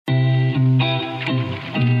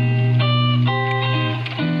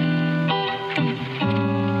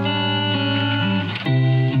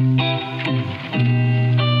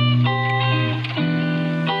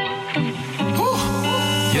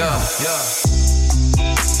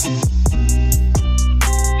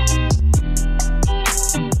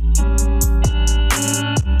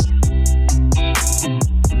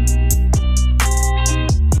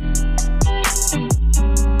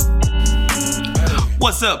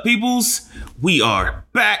What's up, peoples? We are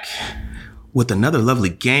back with another lovely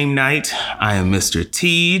game night. I am Mr.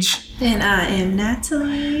 Tej. And I am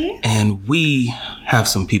Natalie. And we have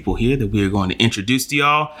some people here that we are going to introduce to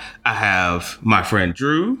y'all. I have my friend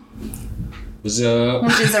Drew. What's up?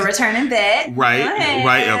 Which is a returning vet. Right,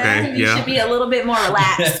 okay, You yeah. should be a little bit more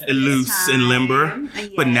relaxed. Loose and limber. Yeah.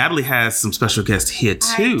 But Natalie has some special guests here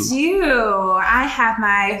too. I do. I have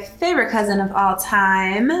my favorite cousin of all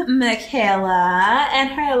time, Michaela,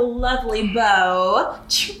 and her lovely beau,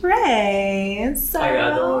 Trey. So, How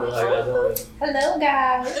y'all doing? hello,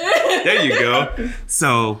 guys. There you go.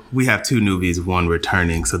 So we have two newbies, one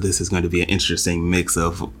returning. So this is going to be an interesting mix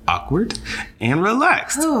of awkward and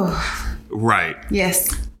relaxed. Oh, Right. yes.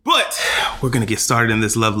 But we're going to get started in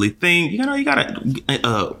this lovely thing. You gotta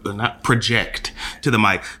not project to the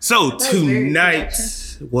mic. So tonight,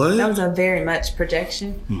 what? That was a very much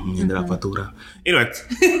projection. Anyway,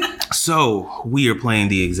 so we are playing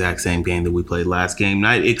the exact same game that we played last game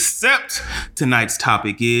night, except tonight's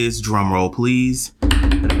topic is, drum roll please,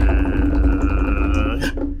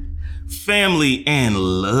 family and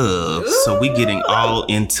love. Ooh. So we getting all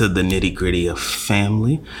into the nitty gritty of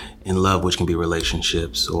family and love, which can be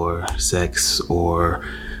relationships or sex or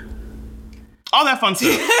all that fun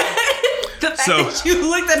stuff. The fact that you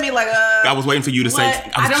looked at me like, I was waiting for you to say.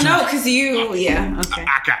 I don't know, because yeah, okay.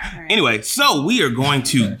 Right. Anyway, so we are going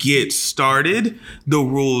to get started. The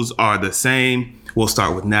rules are the same. We'll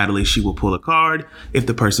start with Natalie. She will pull a card. If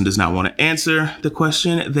the person does not want to answer the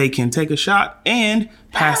question, they can take a shot and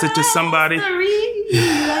pass it to somebody.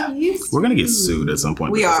 We're going to get sued at some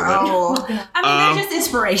point. We are. They're just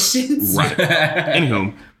inspirations. Right.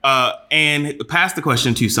 Anywho. And pass the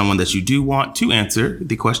question to someone that you do want to answer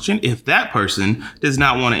the question. If that person does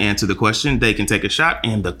not want to answer the question, they can take a shot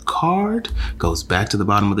and the card goes back to the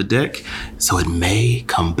bottom of the deck. So it may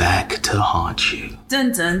come back to haunt you.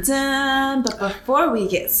 Dun, dun, dun. But before we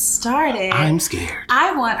get started, I'm scared.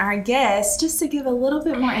 I want our guests just to give a little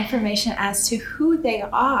bit more information as to who they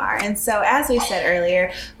are. And so, as we said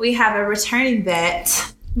earlier, we have a returning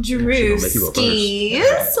vet, Drew Skis.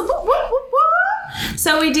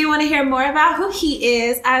 So we do want to hear more about who he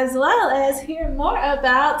is, as well as hear more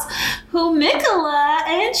about who Michaela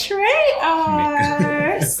and Trey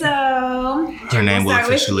are. So her name will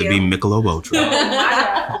officially be Michelob Ultra.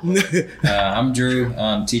 I'm Drew.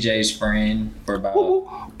 I'm TJ's friend for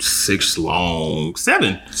about 7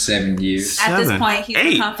 years. At this point, he's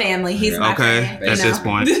become family. He's my friend. At this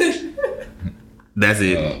point. That's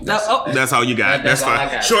it. That's all you got. That's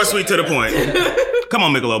fine. Short, sweet, to the point. Come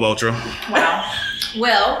on, Michelob Ultra. Wow.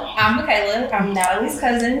 Well, I'm Michaela. I'm Natalie's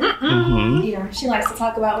cousin. Mm-hmm. You know, she likes to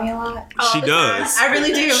talk about me a lot. She does. I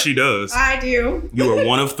really do. She does. I do. You are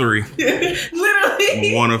one of three.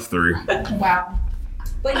 Literally. One of three. Wow.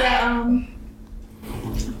 But yeah,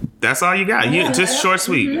 that's all you got. Just short,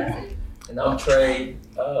 sweet. Mm-hmm. And I'm Trey.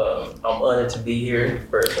 I'm honored to be here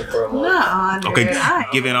first and foremost. Not honored. Okay,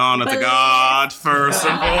 giving honor to God first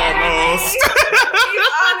and foremost.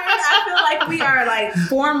 I feel like we are like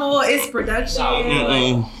formal. It's production.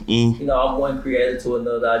 You know, I'm one creator to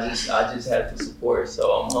another. I just have to support.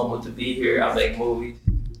 So I'm humbled to be here. I make movies.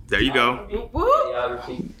 There you go.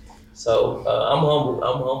 Videography. So I'm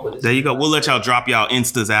humble. There you go. We'll let y'all drop y'all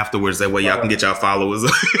Instas afterwards. That way y'all can get y'all followers.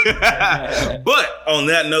 But on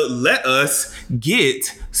that note, let us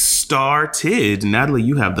get started. Natalie,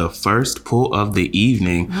 you have the first pull of the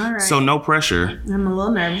evening. All right. So no pressure. I'm a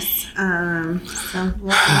little nervous.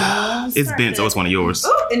 It's been, so it's one of yours.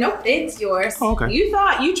 Oh, no, it's yours. Oh, okay. You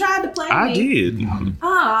tried to play me. I did.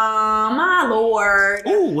 Oh, my Lord.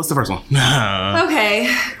 Ooh, what's the first one? Okay.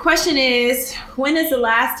 Question is, when is the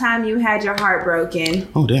last time you had your heart broken?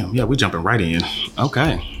 Oh, damn. Yeah, we jumping right in.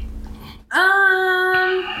 Okay.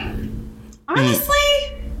 Honestly,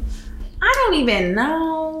 I don't even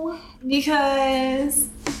know, because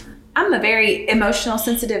I'm a very emotional,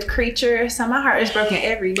 sensitive creature, so my heart is broken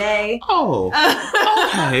every day. Oh,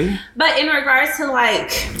 okay. But in regards to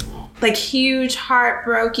like huge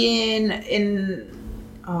heartbroken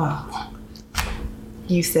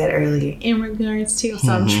you said earlier, in regards to,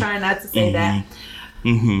 so I'm trying not to say that.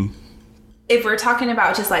 Mm-hmm. If we're talking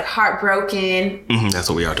about just like heartbroken. That's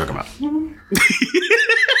what we are talking about.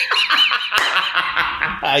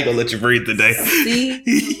 I ain't gonna let you breathe today.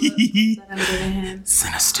 See? That I'm giving him.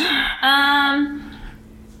 Sinister. I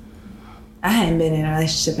hadn't been in a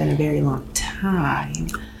relationship in a very long time.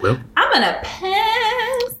 Well, I'm gonna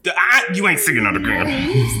pass. You ain't singing on the ground.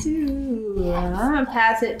 I'm gonna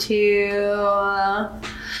pass it to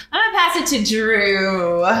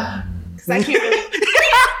Drew. Cause I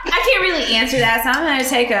can't really answer that, so I'm gonna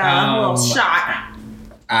take a little shot.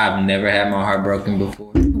 I've never had my heart broken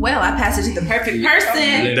before. Well, I passed it to the perfect person.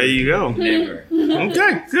 There you go. Never.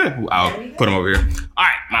 Okay, good. I'll put them over here. All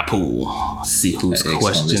right, my pool. Let's see who's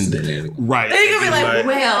questioned. Right. They're gonna be like,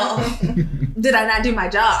 well, did I not do my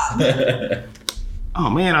job? Oh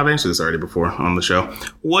man, I've answered this already before on the show.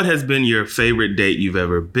 What has been your favorite date you've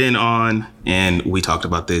ever been on? And we talked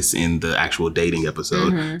about this in the actual dating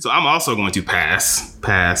episode. Mm-hmm. So I'm also going to pass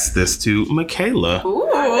this to Michaela. Ooh.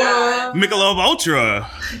 Michelob Ultra.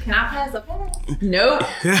 Can I pass a pass? Nope.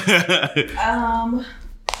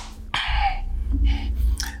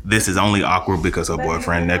 This is only awkward because her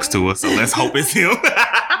boyfriend next to us, so let's hope it's him.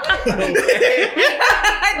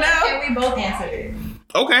 I know. Can we both answer it?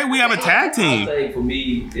 Okay, we have a tag team. I think for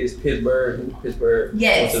me, it's Pittsburgh.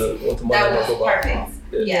 Yes. Went to That was perfect.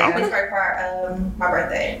 Yeah, Okay. Pittsburgh for my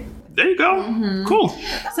birthday. There you go. Mm-hmm. Cool.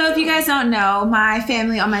 So if you guys don't know, my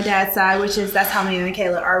family on my dad's side, that's how me and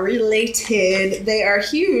Michaela are related. They are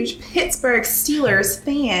huge Pittsburgh Steelers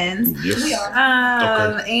fans. Yes. We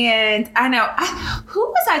are. And I know, who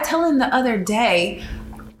was I telling the other day?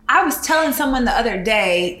 I was telling someone the other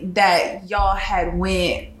day that y'all had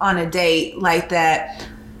went on a date like that.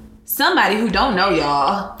 Somebody who don't know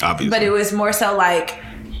y'all. Obviously. But it was more so like,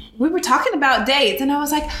 we were talking about dates and I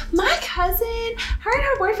was like, my cousin, her and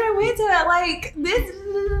her boyfriend went to like this.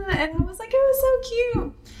 And I was like, it was so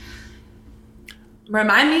cute.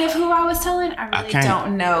 Remind me of who I was telling? I really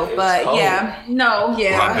don't know. But yeah. No,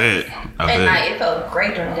 yeah. Well, I bet. At night, it felt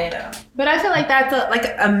great during the day though. But I feel like that's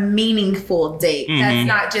a meaningful date. Mm-hmm. That's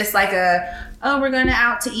not just like we're going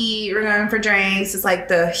out to eat, we're going for drinks. It's like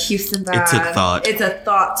the Houston vibe. It took thought. It's a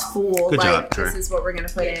thoughtful, Good like, job, Trey. this is what we're going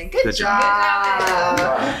to put in. Good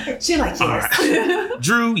job. Good She like, yes. Right.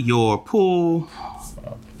 Drew, your pool.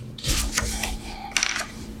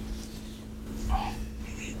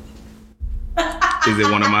 Is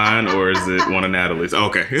it one of mine or is it one of Natalie's?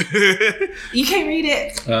 Okay. You can't read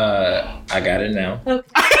it. I got it now.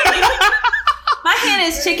 My hand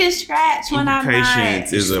is chicken scratch when I'm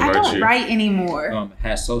Patience is a I don't virtue. write anymore.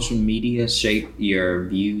 Has social media shaped your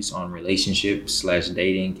views on relationships /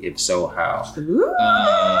 dating? If so, how?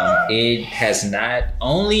 It has not.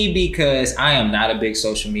 Only because I am not a big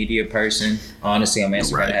social media person. Honestly, I'm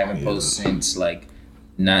Instagram. I haven't posted since like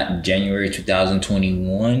not January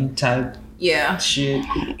 2021 type. Yeah. Shit.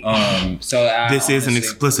 So This is an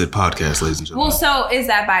explicit podcast, ladies and gentlemen. Well, so is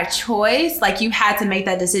that by choice? Like you had to make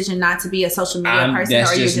that decision not to be a social media person,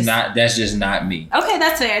 That's or you just not. That's just not me. Okay,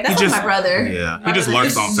 that's fair. That's like my brother. Yeah, he just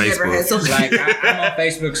lurks on Facebook. Like I'm on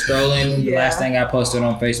Facebook scrolling. The last thing I posted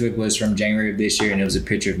on Facebook was from January of this year, and it was a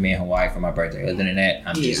picture of me in Hawaii for my birthday. Other than that,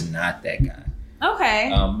 I'm just not that guy. Okay.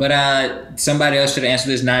 But somebody else should answer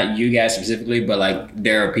this, not you guys specifically, but like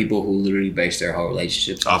there are people who literally base their whole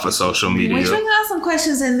relationships Off of social media. Which we got some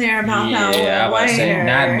questions in there about Yeah, I was saying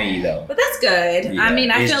not me though. But that's good. Yeah, I mean,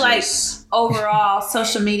 I it's feel like just- overall,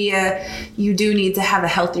 social media, you do need to have a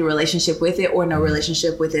healthy relationship with it or no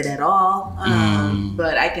relationship with it at all.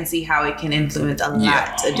 But I can see how it can influence a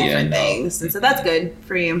lot of different things. And so that's good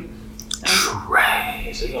for you.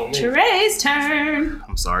 Trey's turn.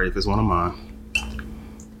 I'm sorry if it's one of mine.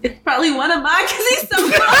 It's probably one of mine because he's so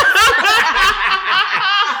close.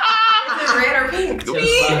 Is it red or pink?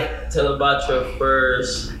 Tell about your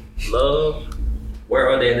first love. Where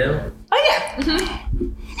are they now? Oh, yeah.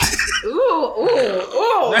 Ooh.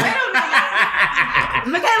 I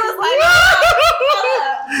don't know. Michaela's like,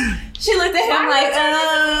 she looked at him like,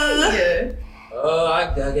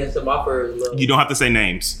 I guess my first love. You don't have to say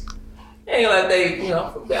names. Ain't like they,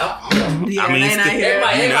 from that. Yeah, I mean, they not here.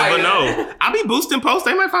 you never know. I'll be boosting posts.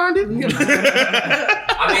 They might find it. I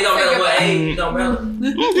mean, don't matter what age, don't matter.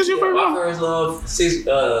 Just your first My love. first love,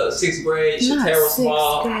 sixth grade, Shatera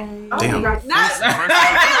Small. Damn. We can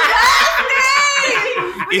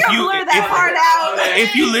blur that part out.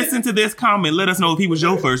 If you listen to this comment, let us know if he was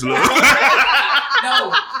your first love.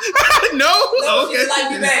 No, No? she Okay.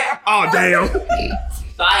 like me back. Oh, damn.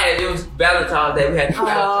 So it was Valentine's Day. We had to do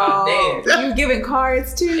Valentine's dance. You giving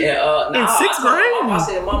cards too? Yeah, In sixth grade? I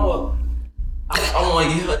said, Mama, I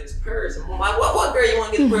want to give her this purse. I'm like, what girl you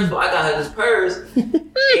want to get the purse for? I got her this purse.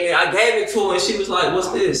 And I gave it to her and she was like, what's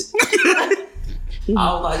this? I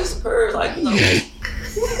was like, it's a purse. Like, I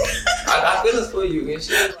got feelings for you. And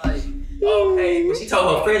she was like, okay. But she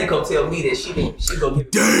told her friend to come tell me that she go get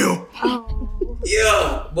it. Damn.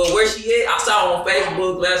 Yeah, but where she at? I saw her on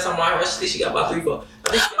Facebook last time I heard. She got about 3-4.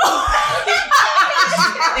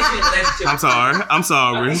 I'm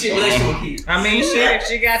sorry. I mean, shit, if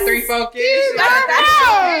she got 3-4 kids,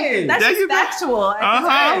 That's There you go. factual.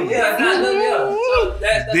 Uh-huh. Yeah, So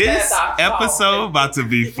that's This our fault. episode about to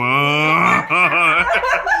be fun.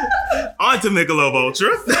 On to Michelob Ultra.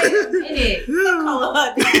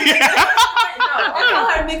 Nicola. I call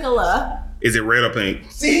her Nicola. Is it red or pink?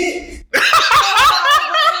 See?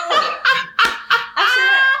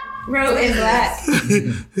 Red and black.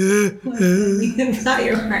 About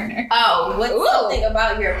your partner. Oh, what's something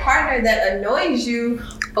about your partner that annoys you?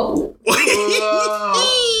 Oh.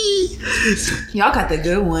 Y'all got the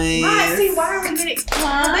good ones. Right, see, why are we getting... Yes.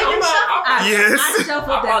 I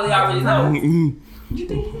shuffled I probably already know.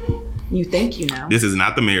 You think you know. This is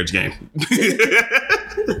not the marriage game.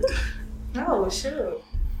 No, shoot.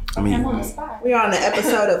 I mean, I'm on the spot. We're on the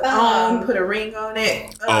episode of On, put a ring on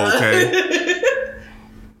it. okay.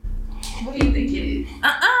 What do you think it is?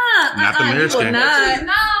 Not the marriage game. Not.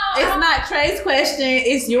 No. It's not Trey's question.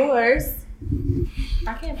 It's yours.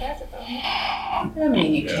 I can't pass it though. I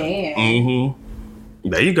mean, you can. Mm-hmm.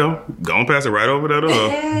 There you go. Go and pass it right over there to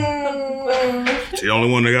her. She the only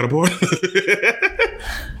one that got a part.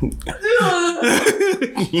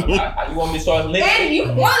 You want me to start licking? And you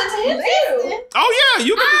wanted to hit too. Oh yeah,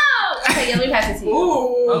 you can. Oh. Okay, yeah, let me pass it to you.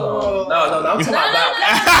 No, I'm talking about.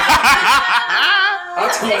 I'm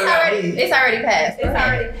talking about me. It's already passed. It's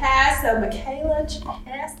already passed, so Michaela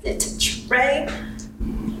passed it to Trey.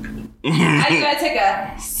 I'm gonna take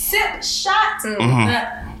a sip shot.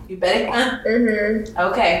 You ready?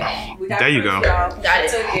 Okay. We got There you proof, go. y'all. Got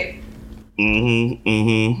it. Took it.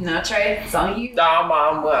 Mm-hmm. No, Trey, it's on you.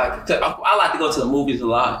 I like to go to the movies a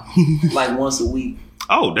lot, like once a week.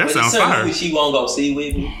 Oh, that But sounds certain fire. movies she won't go see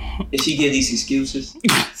with me, and she give these excuses.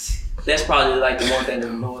 That's probably like the one thing that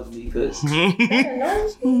annoys me because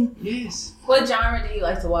yes, What genre do you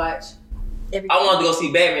like to watch? I wanted to go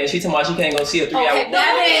see Batman. She told me she can't go see a 3 hour. Okay,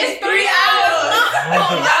 Batman is 3 hours.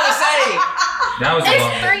 Y'all the same. That was a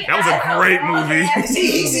long one. That was a great movie.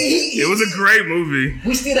 See, It was a great movie.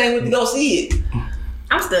 we still ain't went to go see it.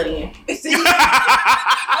 I'm studying. See? Okay.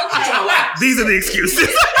 These are the excuses.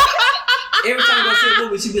 Every time I go see a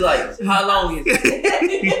movie, she be like, "How long is it?"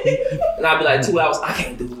 And I'll be like, 2 hours. I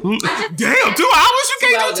can't do it. Damn, 2 hours? You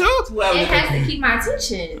can't do 2? 2 hours. It has to keep my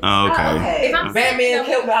attention. Oh, okay. If I'm Batman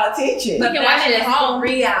kept my attention, we can watch it at home.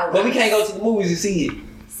 3 hours. but we can't go to the movies to see it.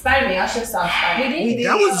 Spider-Man, y'all should stop Spider-Man. We did.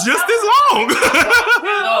 That was just as long.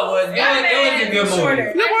 No, it was a good movie.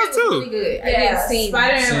 It was too. Really good. I Yeah, didn't see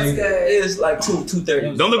Spider-Man was good. It was like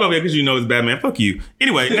 2:30. Don't look over here because you know it's Batman. Fuck you.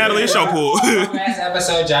 Anyway, Natalie, it's so cool. Last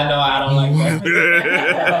episode, y'all know I don't like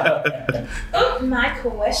that. Oh, my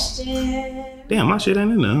question. Damn, my shit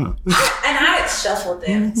ain't in there. And I shuffled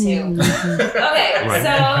them too. Okay, Right.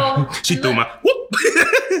 so She threw my whoop.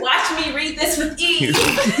 watch me read this with ease.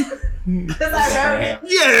 Because I wrote it.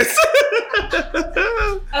 Yes.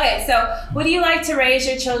 Okay, so would you like to raise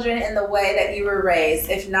your children in the way that you were raised?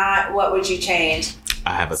 If not, what would you change?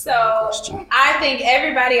 I have a So question. I think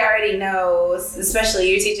everybody already knows, especially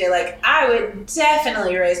you, TJ, like I would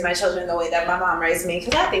definitely raise my children the way that my mom raised me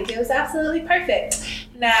because I think it was absolutely perfect.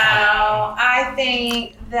 Now, I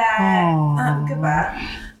think that, goodbye.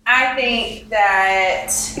 I think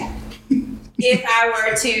that if I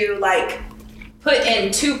were to like put in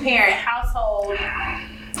 2-parent household,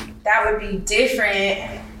 that would be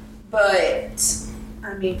different. But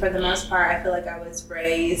I mean, for the most part, I feel like I was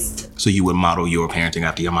raised So you would model your parenting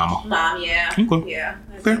after your mama? mom, yeah. Okay. Yeah,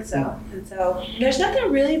 I Fair. think so. And so there's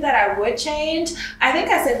nothing really that I would change. I think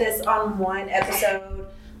I said this on one episode,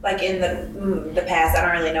 like in the past. I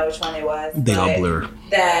don't really know which one it was. They all but blur.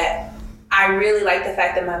 That I really like the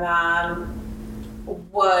fact that my mom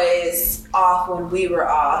was off when we were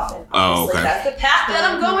off. And Oh, obviously okay. that's the path that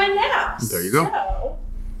I'm going now. There you go.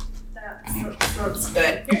 So, that's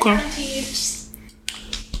good. Your Okay. turn, Teach.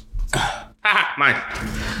 Haha, mine.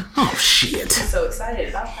 Oh shit. I'm so excited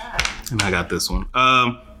about that. And I got this one.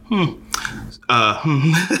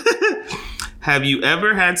 Have you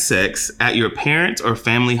ever had sex at your parents' or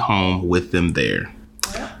family home with them there?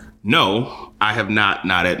 Yeah. No, I have not.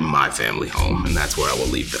 Not at my family home, and that's where I will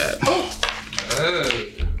leave that. Whose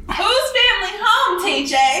family home,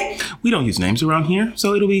 TJ? We don't use names around here,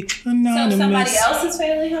 so it'll be anonymous. So somebody else's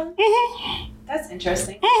family home? Mhm. That's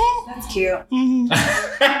interesting. Mhm. That's cute. Mhm.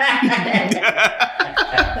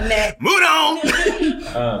 Next. Move on.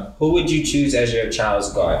 Who would you choose as your child's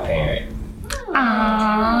godparent?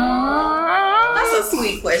 That's a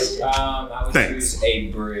sweet question. I would Thanks. choose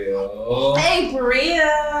April. Hey, Bria.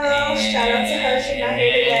 Shout out to her. She's not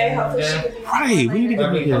here today. Hopefully she could be on Right, we need to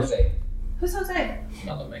Probably get here. Jose. Who's Jose?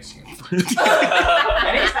 Another Mexican. Okay.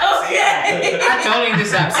 I told him to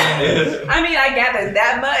stop saying that. I mean, I gathered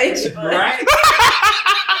that much. But Right?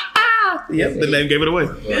 Yep, the name gave it away.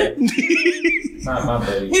 My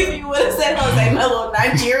baby. If you would have said Jose, my little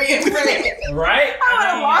Nigerian friend, Right? I would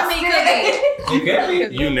have lost it. It could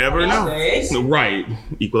be. You never know. Right.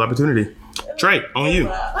 Equal opportunity. Trey, on you.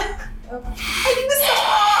 I need to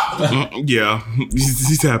stop. Yeah,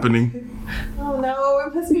 it's happening. Oh no,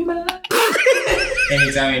 it must be my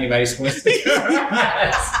Anytime anybody squints.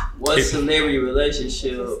 What celebrity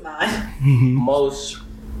relationship most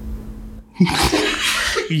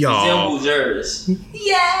Y'all. resembles yours?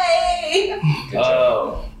 Yay! Okay,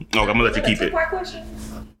 I'm gonna let you keep it. Question.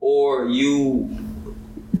 Or you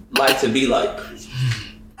like to be like?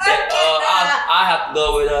 I have to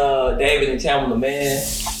go with David and Tamala Man.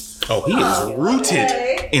 Oh, he is rooted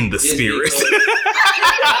in the spirit.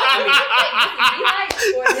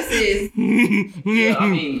 Yeah, I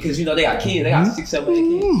mean, because they got kids, they got 6, 7, 8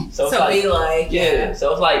 kids. So it's like, be like, yeah.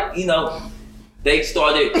 So it's like, they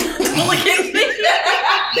started. That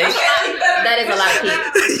is a lot of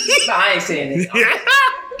kids. No, I ain't saying that.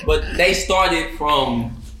 But they started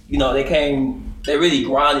from, they really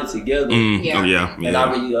grinded together. Yeah. Oh yeah. And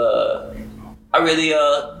I really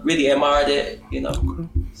admire that,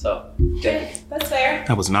 So, yeah. That's fair.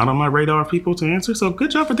 That was not on my radar of people to answer. So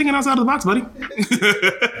good job for thinking outside of the box, buddy.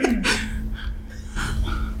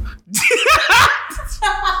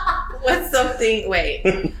 What's something? Wait.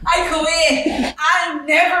 I quit. I'm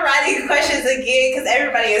never writing questions again because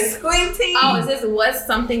everybody is squinting. Oh, is this what's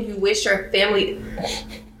something you wish your family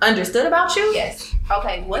understood about you? Yes.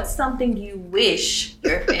 Okay, what's something you wish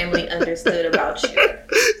your family understood about you?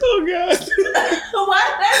 Oh god. Why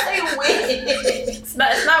did I say wish? It's not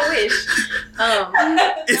wish.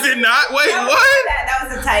 Is it not? Wait, what? That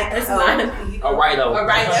was a type. It's not. A righto. A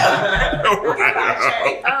righto.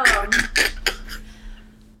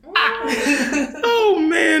 Oh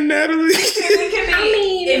man, Natalie. It can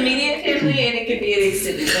be immediate family and it can be an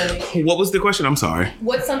extended family. What was the question? I'm sorry.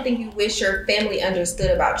 What's something you wish your family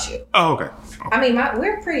understood about you? Oh, okay. I mean,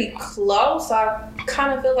 we're pretty close. So I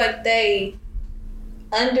kind of feel like they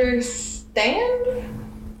understand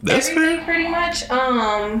That's everything fair. pretty much.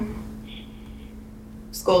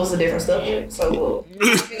 School is a different subject, so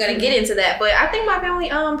we're gonna get into that. But I think my family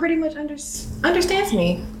pretty much understands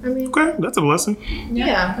me. I mean, Okay, that's a blessing.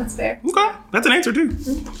 yeah, that's fair. Okay, that's an answer too.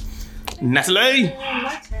 Natalie.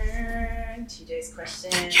 My turn. TJ's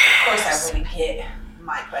question. Of course, I wouldn't get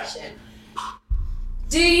my question.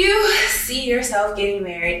 Do you see yourself getting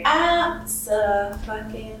married?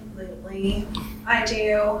 Absolutely. I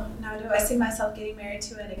do. Now, do I see myself getting married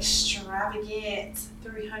to an extravagant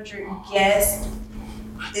 300 guest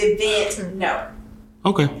event? No.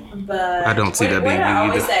 Okay. But I don't see that being what I you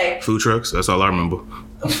always either. say. Food trucks, that's all I remember.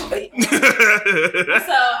 So I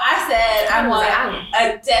said I want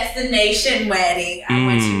a destination wedding. I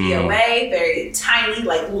want to be away, very tiny,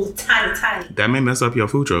 like little tiny. That may mess up your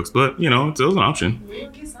food trucks, but it's still an option. We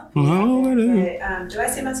will get something. Oh, But, it do I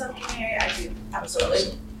see myself getting married? I do.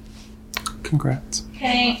 Absolutely. Congrats.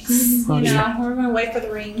 Thanks. We're gonna wait for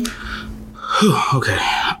the ring. Okay.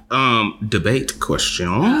 Debate question.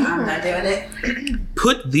 I'm not doing it.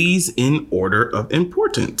 Put these in order of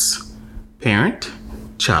importance. Parent,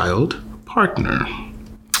 child, partner.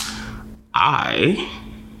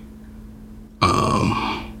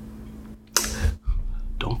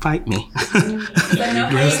 Don't fight me.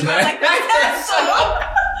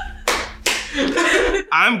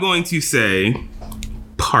 I'm going to say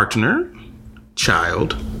partner,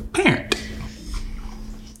 child, parent.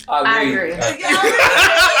 I agree.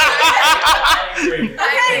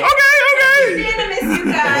 Okay. Unanimous, you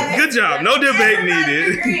guys. Good job. No debate Everybody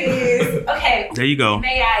needed. agrees. Okay. There you go.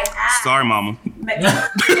 May I ask? Sorry, mama. May I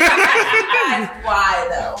ask why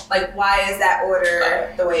though? Like, why is that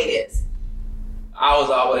order the way it is? I was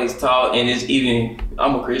always taught, and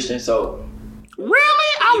I'm a Christian, so.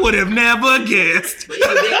 Really? I would have never guessed. But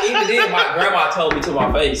even then, my grandma told me to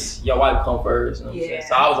my face, your wife come first. You know what I'm saying?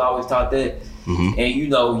 So I was always taught that. Mm-hmm. And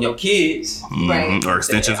your kids, Right. Or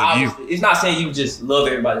extensions of you. It's not saying you just love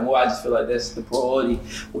everybody more. I just feel like that's the priority,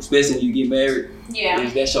 especially when you get married. Yeah.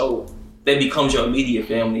 Is that becomes your immediate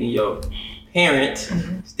family, and your parent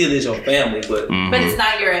still is your family, but But it's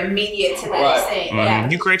not your immediate to that Right. extent. Mhm. Yeah.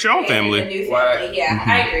 You create your own And family. a new family. Right. Yeah, Mhm.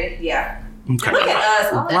 I agree. Yeah. Okay. Look at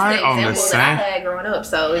us. Well, that's Right the on the example that I same. had growing up,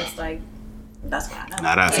 so it's like that's what I know.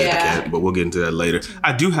 Not I said Yeah. that, but we'll get into that later.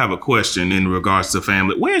 I do have a question in regards to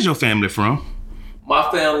family. Where's your family from? my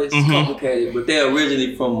family is complicated. But they're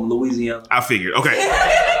originally from Louisiana. I figured. Okay.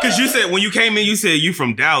 Because you said, when you came in, you said you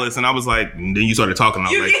from Dallas. And I was like, and then you started talking. I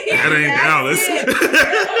was like, that ain't Dallas.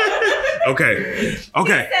 Okay.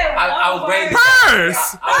 I was ready to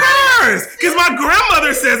Purse. Because my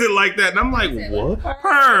grandmother says it like that, and I'm like, what?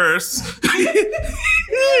 Purse.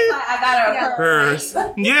 I got her a Purse.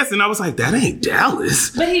 Yes, and I was like, that ain't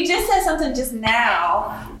Dallas. But he just said something just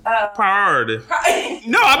now. Pard.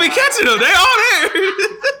 No, I've been catching them. They all there.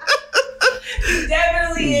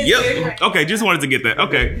 Definitely is different. Okay, just wanted to get that.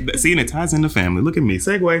 Okay, see, and it ties into family. Look at me.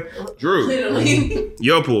 Segue. Drew. Literally.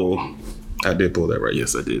 Your pool. I did pull that right.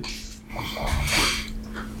 Yes, I did.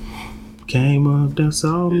 Came up, that's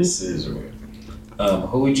all. This is weird.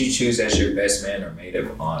 Who would you choose as your best man or maid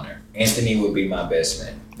of honor? Anthony would be my best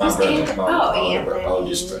man. My brother, my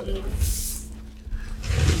oldest brother.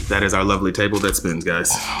 That is our lovely table that spins,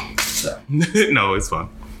 guys. No, it's fine.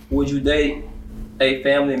 Would you date a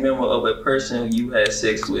family member of a person you had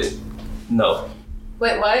sex with? No.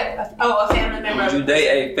 Wait, what? A family member. Would you date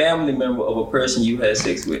a family member of a person you had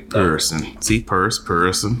sex with? No. Person. See,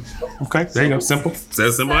 person. Okay, there you go. Simple.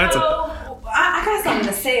 Says simple answer. I got something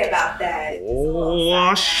to say about that.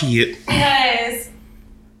 Oh, shit. Because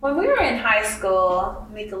when we were in high school,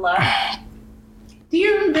 Nicola, do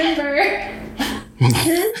you remember?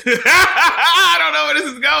 I don't know where this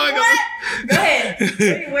is going. What? Go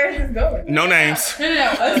ahead. Where's this going? No names.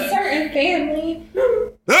 No. A certain family.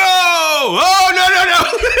 Oh, no.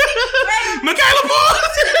 Michaela Paul.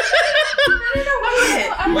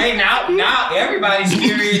 Wait, now everybody's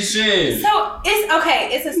curious shit. So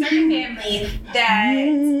it's a certain family that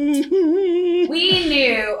we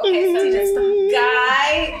knew. Okay, so this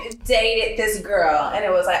guy dated this girl, and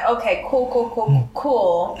it was like, okay,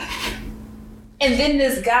 cool. And then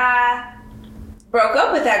this guy broke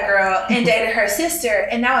up with that girl and dated her sister,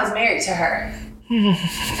 and now is married to her.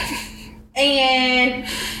 And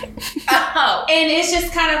it's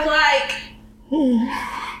just kind of like,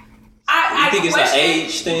 I think it's an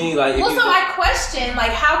age thing. Like, well, so I question,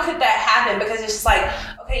 like, how could that happen? Because it's just like,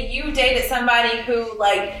 okay, you dated somebody who,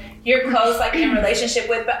 like, you're close, like, in a relationship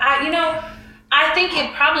with, but I think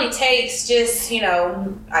it probably takes just,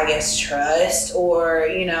 I guess trust or,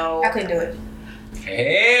 I couldn't do it.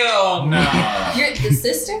 Hell no. You're the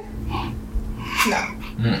sister? No.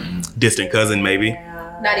 Distant cousin, maybe.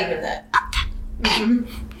 Not even that.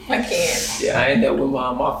 I can't. Yeah, I ain't that with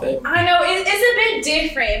my family. I know it's a bit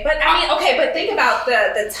different, but I mean, okay, but think about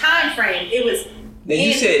the time frame. It was then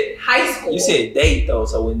you said high school. You said date though,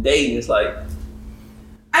 so when dating, it's like.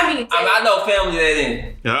 I know family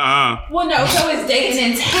dating. Well, no, so it's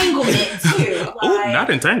dating entanglement too. Like, not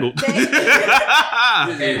entangled.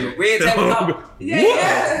 Red table talk.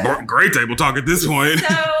 Yeah. Great table talk at this point.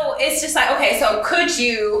 So it's just like, okay, so could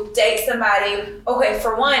you date somebody? Okay,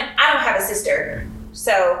 for one, I don't have a sister,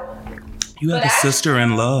 so. You have a sister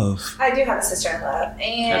in love. I do have a sister in love,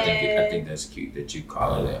 and I think that's cute that you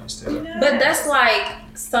call her that instead of. But that's like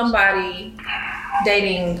somebody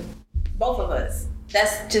dating both of us.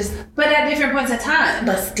 That's just. But at different points in time.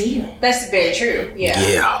 But still. That's very true.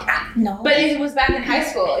 Yeah. No. But it was back in high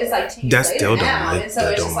school. It's like 10 years later now. And so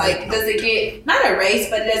it's just like, does it get, not erased,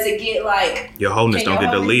 but does it get like. Your wholeness don't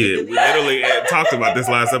get deleted. We literally talked about this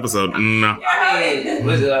last episode. No. I mean,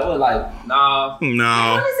 was it like, nah. No.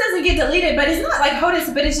 Wholeness doesn't get deleted, but it's not like wholeness,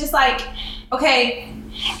 but it's just like, okay,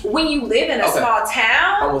 when you live in a small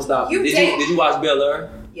town. I will stop. Did you watch Bel Air?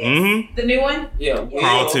 Yes. Mm-hmm. The new one? Yeah.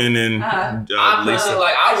 Carlton and I Lisa.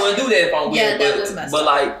 Like, I wouldn't do that if I'm with but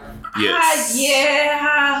like. Yes.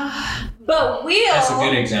 Yeah. But Will. That's a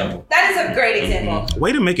good example. That is a great example.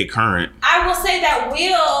 Way to make it current. I will say that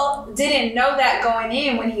Will didn't know that going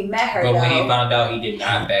in when he met her. But when he found out, he did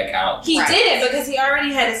not back out. He didn't because he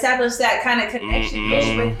already had established that kind of connection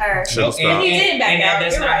with her. And he didn't back out. And that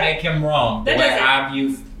does not make him wrong. The way I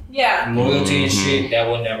view loyalty and shit, that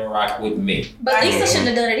will never rock with me. But Lisa shouldn't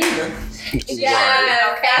have done it either.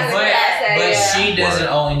 But she doesn't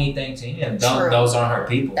owe anything to him. Those aren't her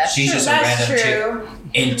people. She's just a random chick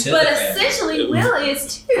into but the family. essentially, Will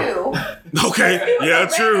is too. Okay, yeah,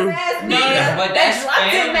 true. No, but that's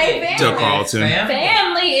family. To Carlton.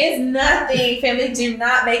 Family is nothing. Family do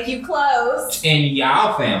not make you close. In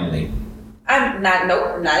y'all family. I'm not.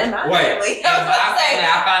 Nope, not in my family.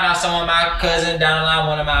 I found out some of my cousin down the line.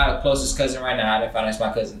 One of my closest cousin right now. I didn't find out it's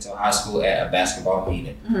my cousin until high school at a basketball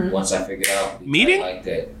meeting. Mm-hmm. Once I figured out meeting like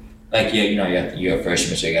that. Like you're a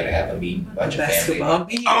freshman, so you gotta have a meeting about your family.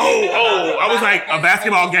 Oh! I was like, a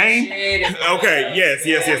basketball game. Okay, yes.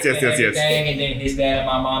 And then his dad and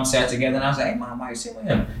my mom sat together, and I was like, "Hey, mom, why you sitting with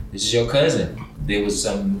him? This is your cousin." There was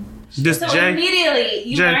some This So Jay. immediately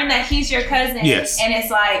you Jay. learn that he's your cousin. Yes. And it's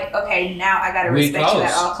like, okay, now I gotta We respect you close.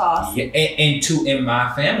 at all costs. Yeah, and in my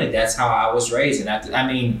family, that's how I was raised. And I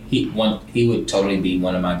mean, he would totally be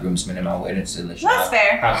one of my groomsmen in my wedding. So That's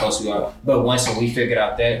fair. How close we are. But once we figured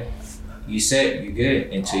out that, you said you're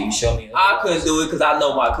good until you show me. I couldn't do it because I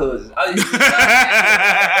know my cousins.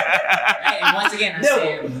 And once again, I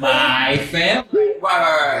said my family.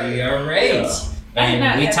 Right. We are raised.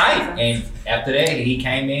 And we tight. And after that, he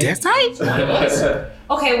came in. That's tight. One of us.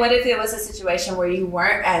 Okay, what if it was a situation where you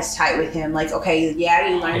weren't as tight with him? Like, okay, yeah,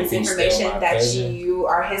 you learned If this he's still information my that cousin. you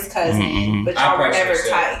are his cousin, Mm-mm. but y'all were never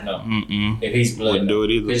personally tight. said no. Mm-mm. If he's blood, Wouldn't do it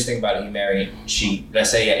either. Just think about it. He married.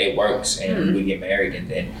 Let's say it works, and we get married, and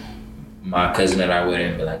then my cousin and I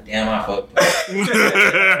wouldn't be like, "Damn, I fucked." But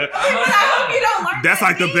I hope you don't learn That's that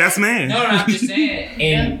like the then. best man. No, I'm just saying.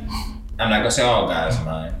 And I'm not gonna say all guys are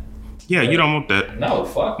mine. Yeah, you don't want that. No,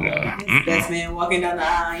 fuck no. Best man walking down the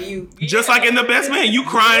aisle, and you. Just like in The Best Man, you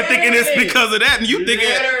crying thinking it's because of that, and you thinking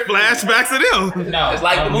flashbacks of them. No, It's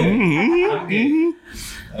like the movie. Mm-hmm.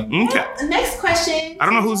 I'm good. Okay. The next question. I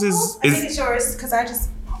don't know whose I is. think it's yours because I just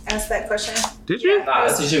asked that question. Did you? Nah,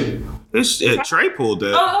 that's just you. Trey pulled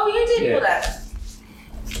that. Oh, you did Yeah. pull that.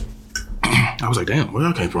 I was like, damn, where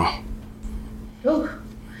that came from? Ooh.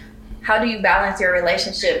 How do you balance your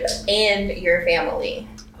relationship and your family?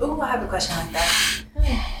 Ooh, I have a question like that.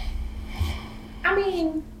 I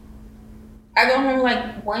mean, I go home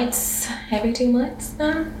like once every 2 months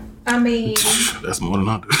now. I mean, That's more than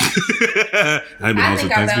I do. I ain't been I home since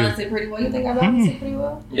think I Thanksgiving. balance it pretty well. You think I balance it pretty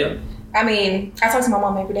well? Yep. I mean, I talk to my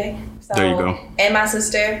mom every day. So, There you go. And my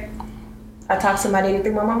sister. I talk to my daddy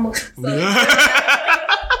through my mama. So when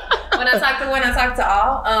I talk to one, I talk to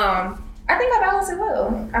all. I think I balance it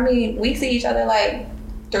well. I mean, we see each other like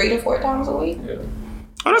 3 to 4 times a week.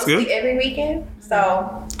 Oh, that's Like good. every weekend. So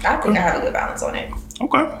I think I have a good balance on it.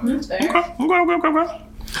 Okay. That's fair. Okay.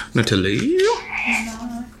 Natalie.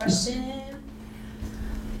 Question.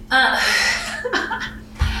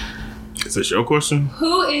 Is this your question?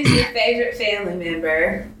 Who is your favorite family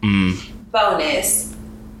member? Bonus.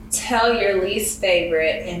 Tell your least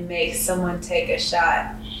favorite and make someone take a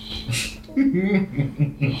shot.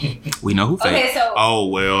 We know who favorite. Okay, so Oh,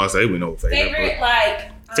 well, I say we know who favorite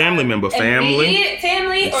like Family member, family. immediate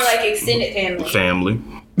family or like extended family. Family.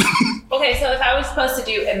 Okay, so if I was supposed to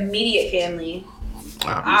do immediate family,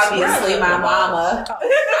 Obviously. obviously my mama.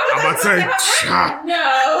 I'm about to say, cha.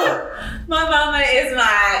 No, my mama is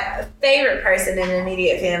my favorite person in the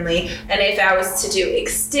immediate family. And if I was to do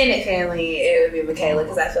extended family, it would be Michaela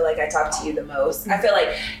because I feel like I talk to you the most. I feel like,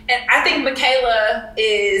 and I think Michaela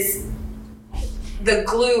is the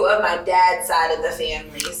glue of my dad's side of the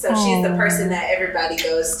family. So she's the person that everybody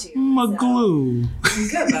goes to. My So, glue.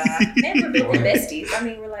 Goodbye. And we're big besties. I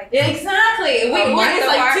mean, we're like, Yeah, exactly. Oh, We're Martha it's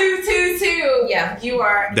like Mark. 2, 2, 2. Yeah. You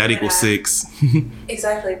are. That you equals and I. 6.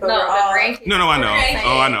 Exactly, but no, we're all. the grandkids. No, I know. Right.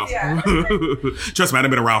 Oh, I know. Yeah. Trust me, I've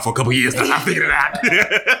been around for a couple years now. I figured it out.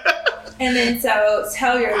 And then so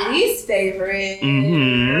tell your least favorite.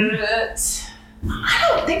 Mhm. I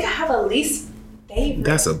don't think I have a least favorite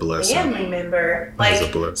That's a blessing. family member. Like That's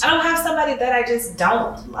a blessing. I don't have somebody that I just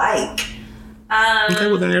don't like. Okay,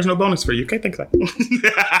 well then there's no bonus for you. Okay, thanks. But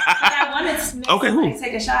I wanted to make Okay, somebody who?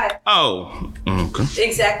 take a shot. Oh, okay.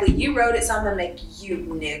 Exactly. You wrote it, so I'm gonna make you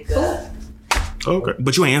nigga. Okay,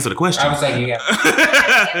 but you ain't answer the question. I was like, you got.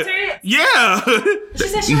 Answer it. Yeah. She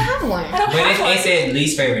said she don't have one. I don't But have one. it said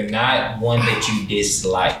least favorite, not one that you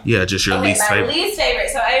dislike. Yeah, just your Okay, least my favorite. least favorite.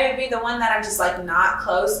 So it would be the one that I'm just like not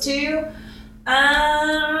close to.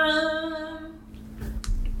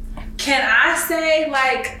 Can I say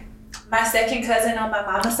like my second cousin on my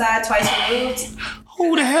mama's side, twice removed?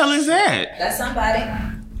 Who the hell is that? That's somebody.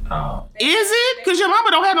 Oh. Is it? Because your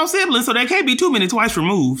mama don't have no siblings, so there can't be too many twice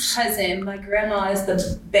removed. Cousin. My grandma is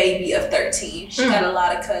the baby of 13. She got a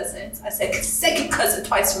lot of cousins. I said second cousin,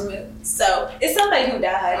 twice removed. So it's somebody who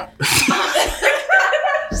died.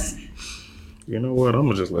 You know what? I'm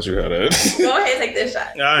gonna just let you have that. Go ahead, take this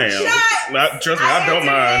shot. I am. Trust me, I don't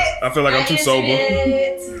answered mind. it. I feel like I'm too sober.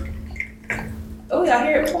 Oh, y'all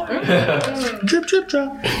hear it pouring? Drip, drip,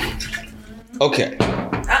 drop. Okay.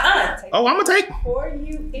 Oh, I'm gonna take. Before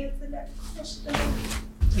you answer that question,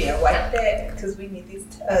 yeah, wipe that because we need these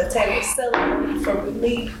tables selling before we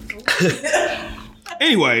leave.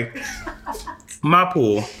 Anyway, my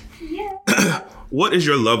pool. Yeah. What is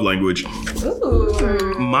your love language?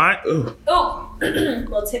 Ooh. My. Oh,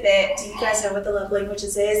 little tidbit. Do you guys know what the love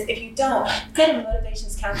languages is? If you don't, go to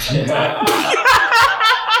Motivations Counseling.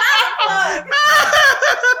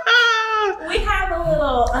 We have a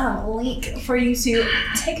little link for you to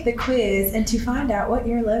take the quiz and to find out what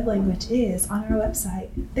your love language is on our website.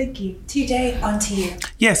 Thank you. TJ, on to you.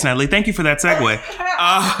 Yes, Natalie, thank you for that segue.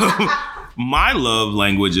 My love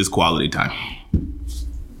language is quality time.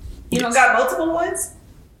 You don't got multiple ones?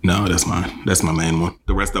 No, that's mine. That's my main one.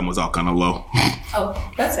 The rest of them was all kind of low.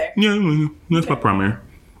 Oh, that's fair. Yeah, that's my primary.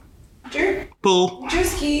 Drew? Pool.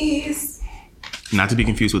 Drewskis. Not to be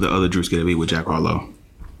confused with the other Drewski that we eat with Jack Harlow.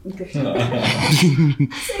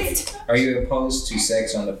 Are you opposed to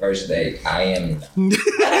sex on the first date? I am not.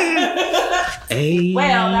 Hey.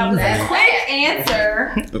 Well, that was a quick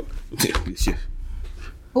answer.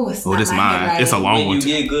 Oh, it's this is mine. It's a long When one. you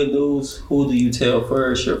get good news, who do you tell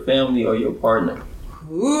first, your family or your partner?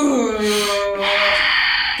 Ooh.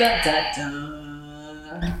 Da, da, da.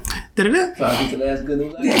 Da-da-da. So I get the last good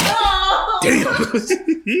news. Oh. Damn.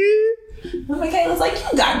 Michaela's like,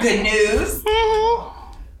 you got good news.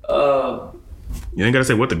 You ain't gotta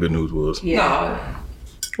say what the good news was. Yeah.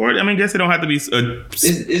 No, Or, I mean, guess it don't have to be... it's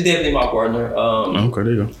definitely my partner. Okay,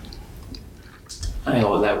 there you go. I ain't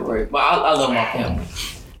gonna elaborate, but I love my family.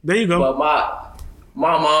 There you go. But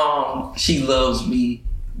my mom, she loves me,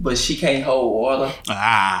 but she can't hold water.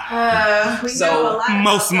 Ah. We So, know a lot about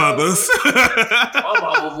Most those. mothers. My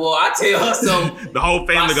mama, boy, I tell her something. The whole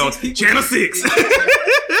family goes, Channel 6.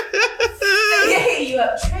 They hit you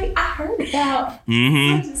up. Trey, I heard about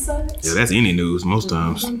Mm-hmm. such and such. Yeah, that's any news most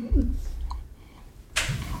times.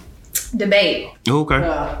 Debate.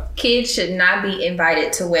 Okay. Kids should not be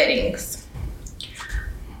invited to weddings.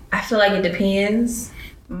 I feel like it depends.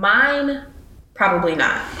 Mine, probably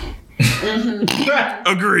not.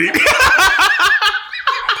 Agreed.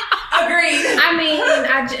 Agreed. I mean,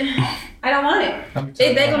 I don't want it.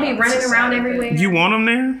 they're gonna be running around everywhere. You want them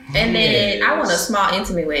there? And then I want a small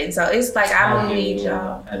intimate wedding. So it's like I don't need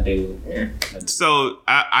y'all. I do. So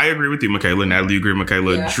I agree with you, Michaela. Natalie, you agree with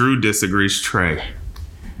Michaela. Yeah. Drew disagrees. Trey.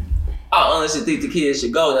 I honestly think the kids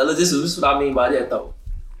should go. Now, look, this is what I mean by that, though.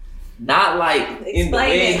 Not like in the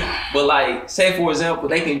Explain wedding, but like, say for example,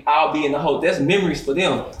 they can all be in the hotel. That's memories for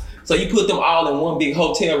them. So you put them all in one big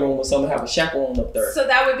hotel room or something, have a chaperone up there. So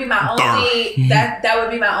that would be my only that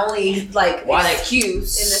would be my only like Why they-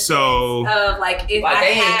 excuse in the So- sense of like if Like I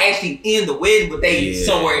they had ain't actually in the wedding, but they Yeah.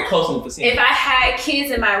 somewhere close in the vicinity. if I had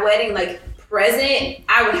kids in my wedding like present,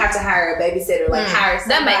 I would have to hire a babysitter, like hire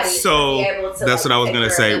That somebody makes- So to be able to, that's like, what I was take gonna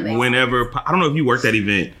care say. of them. Whenever I don't know if you worked that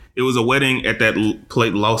event. It was a wedding at that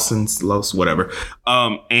plate Lawson's, whatever.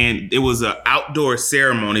 And it was an outdoor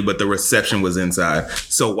ceremony, but the reception was inside.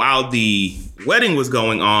 So while the wedding was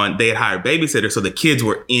going on, they had hired babysitters, so the kids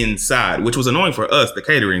were inside, which was annoying for us, the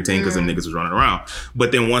catering team, because them niggas was running around.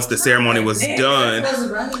 But then once the ceremony was done,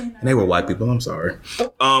 and they were white people, I'm sorry.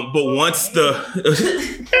 But once the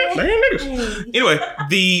they ain't niggas. Anyway,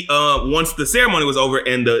 once the ceremony was over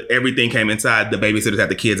and everything came inside, the babysitters had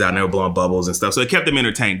the kids out and they were blowing bubbles and stuff. So it kept them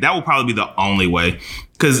entertained. That would probably be the only way.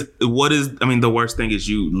 Because the worst thing is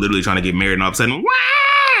you literally trying to get married and all of a sudden, wah,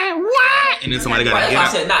 and then somebody got to That's get why I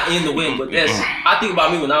out. said not in the wedding, but that's I think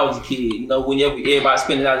about me when I was a kid. You know, whenever everybody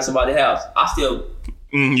spending out in somebody's house, I still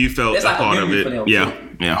You felt That's a like a part of memory it. for them,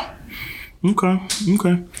 Yeah. Okay.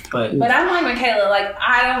 but But I'm like Michaela, like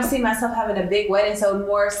I don't see myself having a big wedding, so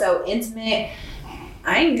more so intimate.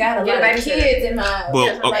 I ain't got a Get a lot of babysitter. kids in my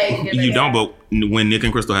But like, you don't. But when Nick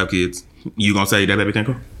and Crystal have kids, you gonna say that baby can't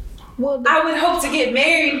go? Well, I would hope to get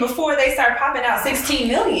married before they start popping out 16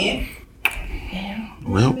 million.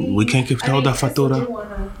 Well, we can't give told that factura.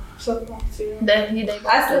 I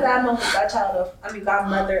said I'm a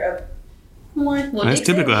godmother of one. well, That's Nick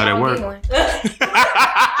typically said how that y'all work. get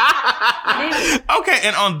one. Okay,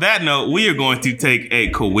 and on that note, we are going to take a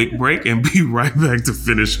quick break and be right back to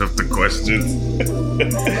finish up the questions.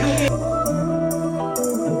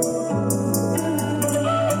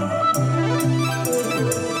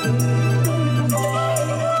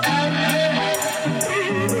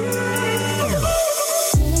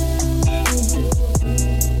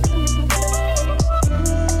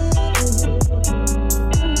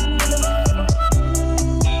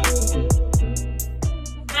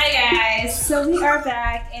 Hi guys, so we are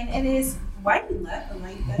back, and it is why you laughing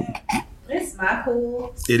like that? It's my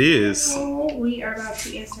pool. It is. So we are about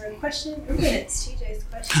to answer a question. Ooh, and it's TJ's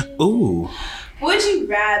question. Ooh. Would you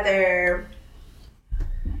rather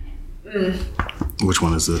Which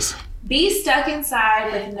one is this? be stuck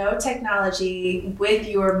inside with no technology with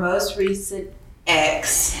your most recent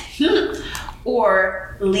ex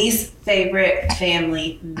or least favorite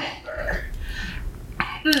family member?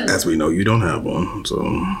 As we know, you don't have one, so.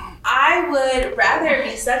 I would rather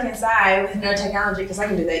be stuck inside with no technology because I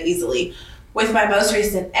can do that easily with my most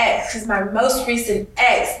recent ex because my most recent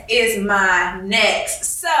ex is my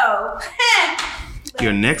next So,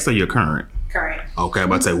 Your next or your current? current. Okay, I'm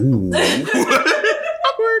about to say, ooh.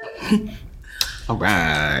 Awkward. All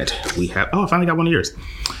right. We have, I finally got one of yours.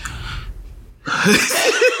 Y'all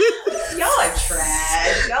are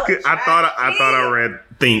trash. I thought I read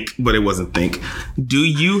think, but it wasn't think. Do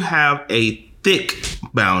you have a thick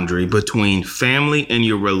boundary between family and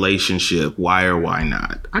your relationship? Why or why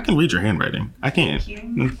not? I can read your handwriting. I can.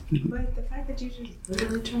 But the fact that you just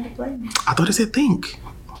literally trying to play me. I thought it said think,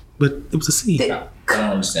 but it was a C. I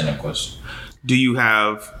don't understand the question. Do you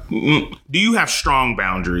have strong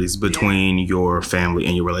boundaries between your family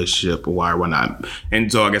and your relationship? Why or why not?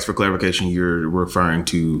 And so I guess for clarification, you're referring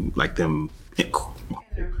to like them. I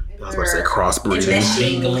was about to say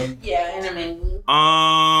crossbreeding. Yeah, intermingling.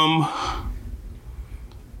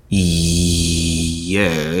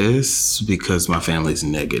 Yes, because my family's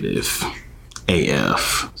negative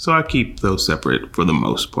AF, so I keep those separate for the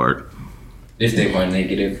most part. If they were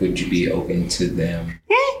negative, would you be open to them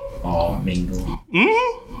all mingle?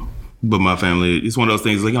 Mm-hmm. But my family, it's one of those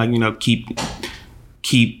things like you know, keep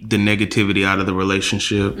the negativity out of the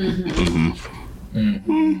relationship.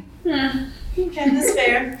 Okay, that's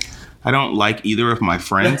fair. I don't like either of my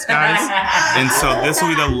friends, guys, and so this will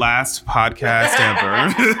be the last podcast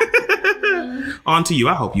ever. On to you.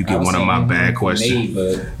 I hope you get one of my bad questions.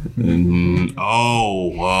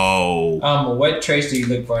 Oh. What traits do you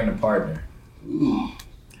look for in a partner? Ooh.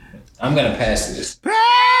 I'm gonna pass this. Because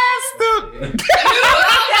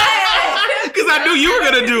I knew you were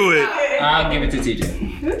gonna do it. I'll give it to TJ.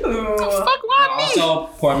 Fuck, why me? Also,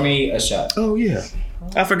 pour me a shot. Oh yeah,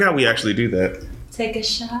 I forgot we actually do that. Take a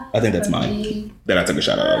shot. I think that's mine. Then I took a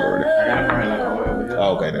shot out of order.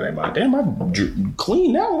 Oh, okay, that ain't mine. Damn, I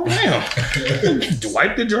clean that one. Damn.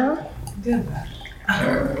 Wipe the dry. Good.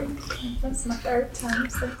 That's my third time.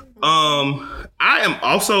 I am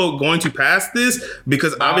also going to pass this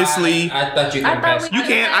because obviously I thought you could pass. you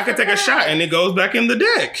can't. I can take a shot and it goes back in the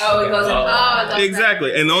deck. Oh, it goes in. Oh,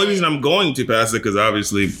 Exactly. And the only reason I'm going to pass it because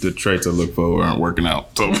obviously the traits I look for aren't working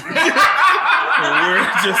out. So we're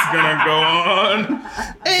just gonna go on.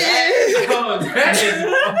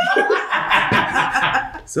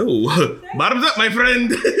 So bottoms up, my friend.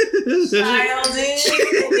 Childish.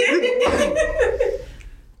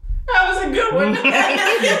 That was a good one.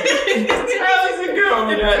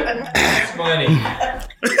 That's funny.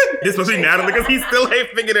 This must be Natalie because he still ain't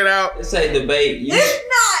figured it out. It's a debate. It's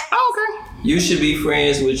not. Oh, okay. You should be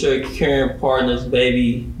friends with your current partner's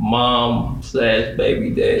baby mom / baby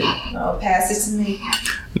daddy. Oh, pass it to me.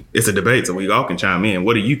 It's a debate, so we all can chime in.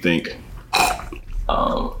 What do you think?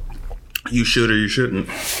 You should or you shouldn't?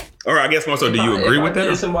 Or I guess more so, do you agree with that?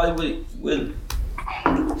 If somebody would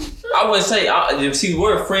I wouldn't say. See, the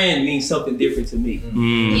word friend means something different to me.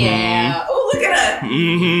 Mm-hmm. Yeah. Oh, look at her.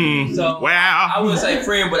 Mm-hmm. So wow. I wouldn't say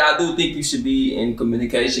friend, but I do think you should be in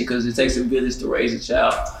communication because it takes a village to raise a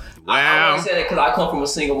child. Wow. I wouldn't say that because I come from a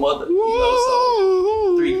single mother, you know,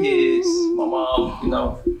 so 3 kids, my mom, you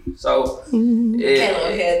know, so. Caleb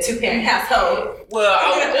had 2-parent household. Well,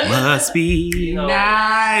 Must be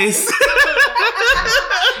nice.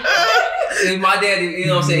 And my daddy, you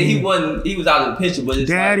know what I'm saying, he was out of the picture, but it's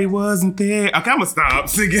Daddy wasn't there. Okay, I'm gonna stop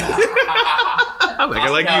singing. I'm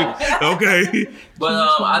like you. Okay. But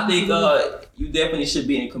I think you definitely should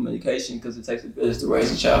be in communication because it takes a village to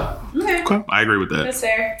raise a child. Okay. I agree with that. That's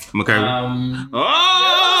fair. I'm okay.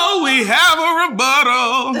 We have a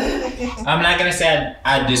rebuttal. I'm not gonna say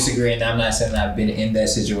I disagree, and I'm not saying I've been in that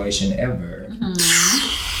situation ever.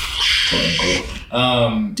 Quote unquote.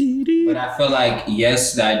 But I feel like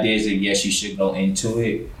yes, the idea is that yes, you should go into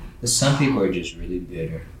it. But some people are just really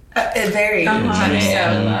bitter. Very. And a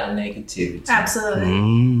lot of negativity.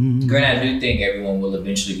 Absolutely. Granted, I do think everyone will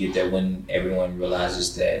eventually get there when everyone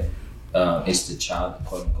realizes that it's the child,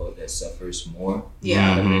 quote unquote, that suffers more.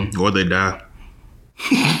 Yeah. Mm-hmm. Or they die.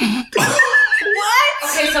 What?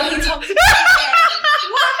 Okay, so he told me.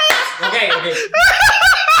 Okay.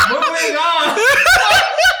 Moving on.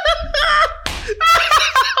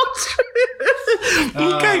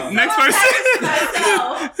 Okay, next person.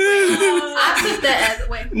 I took that as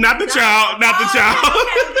wait. Not the child.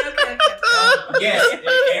 Yes,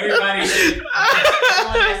 everybody should.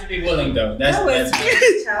 Everyone has to be willing, though. That's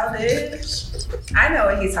childish. I know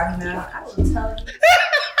what he's talking about. I will tell him.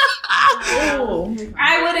 I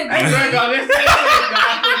would agree.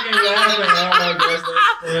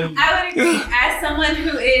 As someone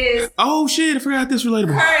who is Oh shit! I forgot this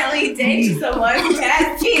relatable. currently dating someone who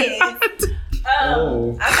has kids,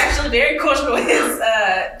 I'm actually very close with his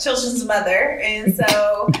children's mother, and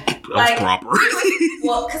so That's proper.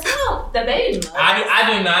 Well, because the baby mama.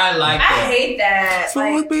 I do not like that. I hate that.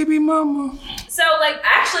 So with baby mama. So,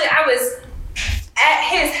 actually, I was at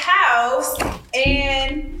his house,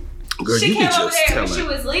 and Girl, she you came be over just there when she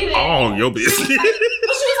was leaving. all your business. Well, she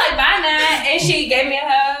was like, bye, Nat, and she gave me a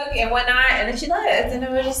hug and whatnot, and then she left. And it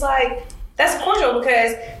was just like, that's cordial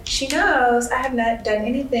because she knows I have not done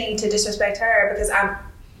anything to disrespect her because I'm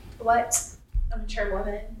a mature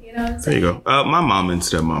woman, you know what I'm There you saying? go. My mom and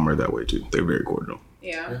stepmom are that way too. They're very cordial.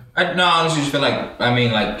 Yeah. I honestly just feel like,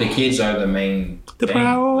 the kids are the main The thing.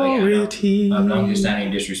 priority. I'm just not any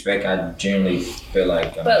disrespect. I generally feel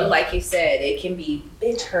like. But like you said, it can be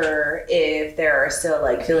bitter if there are still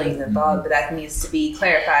feelings involved, but that needs to be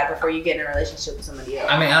clarified before you get in a relationship with somebody else.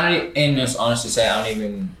 I mean, I don't. And just honestly say, I don't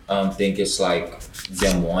even think it's like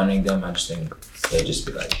them wanting them. I just think they just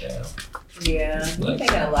be like, damn. Yeah, I'm making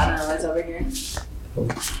a lot of noise over here.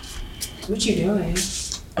 What you doing?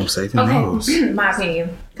 I'm safe in those. My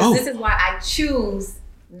opinion. Oh. This is why I choose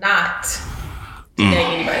not to date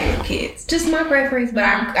anybody with kids. Just my preference, but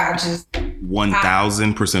I just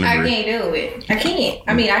 1000% I agree. can't do it. I can't.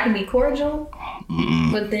 I mean, I can be cordial,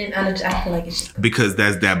 but then I feel like it's just Because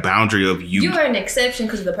that's that boundary of you you are an exception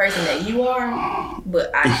because of the person that you are, but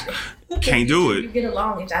I can't do you it. get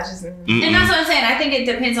along. I just And that's what I'm saying. I think it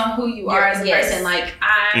depends on who you are as a Yes. person.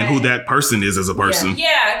 And who that person is as a person.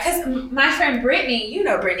 Yeah, because my friend Brittany, you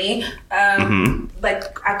know Brittany,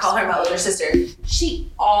 I call her my older sister.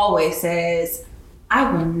 She always says, I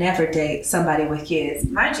will never date somebody with kids.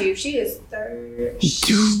 Mind you, she is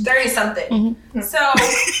 30 something. So,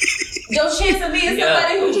 your chance of meeting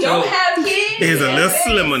somebody who don't have kids Is a little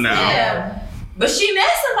slimmer now. Yeah. But she met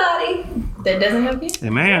somebody that doesn't have kids. Hey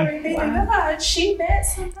man. Thank God, she met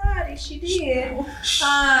somebody. She did.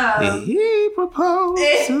 He proposed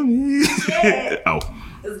to me. Yeah. Oh,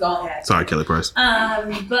 It's gonna happen. sorry, Kelly Price.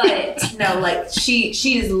 But no, she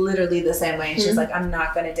is literally the same way. And she's like, I'm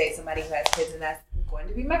not gonna date somebody who has kids, and that's going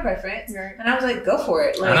to be my preference. Right. And I was like, go for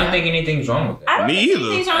it. I don't think anything's wrong with I that. don't Me think either.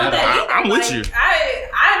 anything's wrong with that either. I'm with you.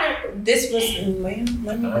 This was, man,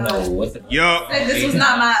 let me I don't know know. what the. Yo. This was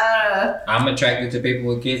not my, I'm attracted to people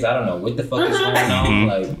with kids. I don't know what the fuck is going on. Mhm.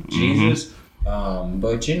 Like Jesus.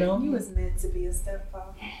 But you know. He was meant to be a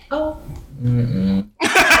stepfather. Oh, Mm-mm.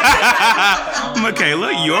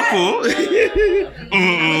 Michaela, you're cool.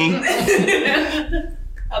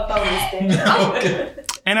 A bonus day.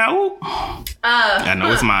 And I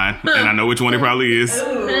know it's mine. And I know which one it probably is.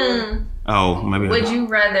 Oh, maybe. would you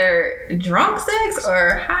rather drunk sex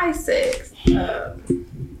or high sex? You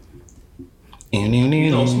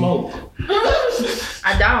don't smoke.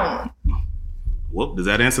 I don't. Well, does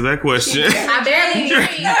that answer that question? I barely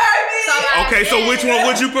drink. Okay, so which one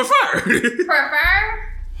would you prefer? Prefer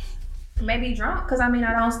maybe drunk because I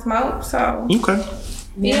don't smoke, so Okay.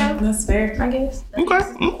 yeah, That's fair. I guess. Okay.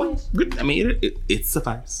 Good. I mean, it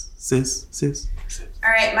suffices. Sis. All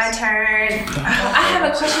right, my turn. I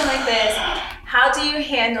have a question like this. How do you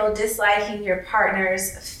handle disliking your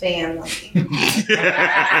partner's family? Why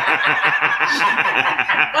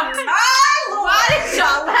did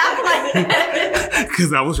y'all laugh like that?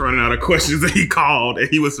 Because I was running out of questions and he called and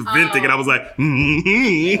he was venting and I was like,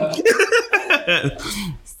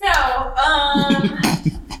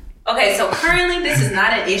 Okay, so currently this is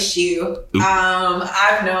not an issue.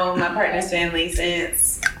 I've known my partner's family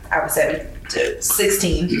since I was 7 to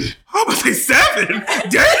 16. I'm about to say 7.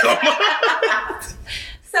 Damn.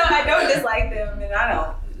 So I don't dislike them,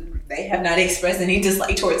 and they have not expressed any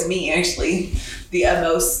dislike towards me, actually. The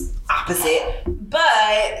utmost opposite.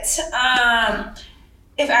 But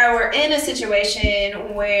if I were in a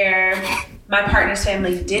situation where my partner's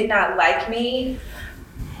family did not like me,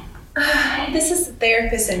 this is the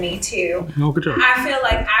therapist in me too. No, good job. I feel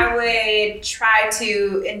like I would try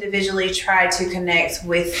to individually connect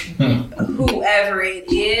with whoever it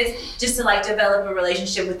is, just to develop a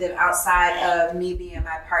relationship with them outside of me being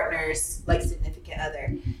my partner's significant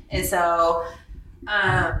other. And so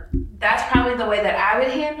that's probably the way that I would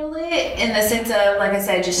handle it, in the sense of, like I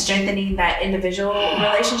said, just strengthening that individual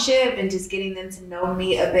relationship and just getting them to know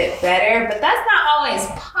me a bit better. But that's not always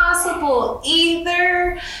possible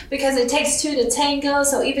either, because it takes 2 to tango.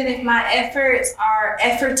 So even if my efforts are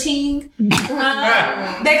efforting,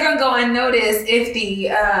 they're gonna go unnoticed if the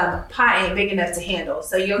pot ain't big enough to handle.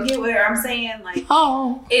 So you'll get what I'm saying,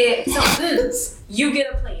 you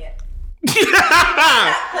get a plan.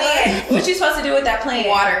 Plan. What you supposed to do with that plant?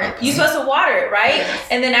 Water it. You supposed to water it, right?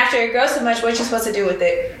 And then after it grows so much, what you supposed to do with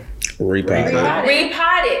it? Repot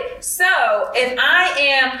it. So if I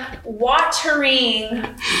am watering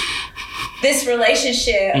this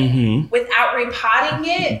relationship without repotting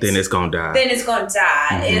it, then it's gonna die.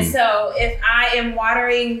 And so if I am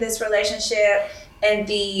watering this relationship and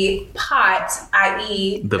the pot,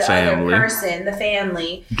 i.e. the family, other person, the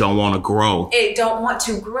family, don't want to grow. It don't want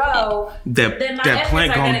to grow. That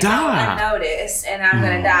plant gonna die. Go unnoticed, and I'm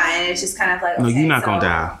gonna die. And it's just kind of like, okay, no, you're not gonna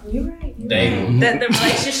die. You're right. The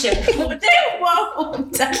relationship, they won't.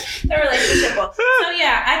 The relationship won't. So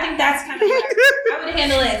yeah, I think that's kind of I would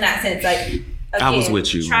handle it in that sense. Like, again, I was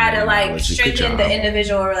with you. Try to like strengthen the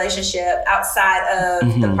individual relationship outside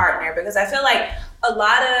of the partner, because I feel like a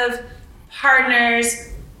lot of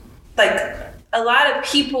partners, like a lot of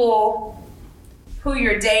people who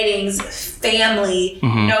you're dating's family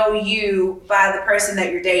know you by the person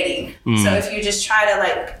that you're dating. So if you just try to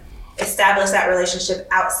like establish that relationship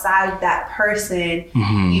outside that person,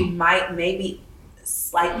 you might maybe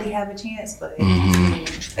slightly have a chance, but again,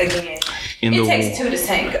 it takes two to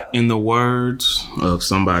tango. In the words of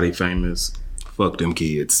somebody famous, fuck them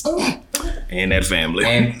kids and that family.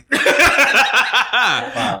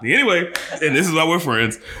 Anyway, and this is why we're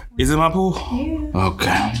friends. Is it my pool? Yeah.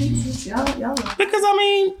 Okay. Y'all. Because I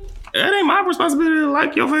mean, it ain't my responsibility to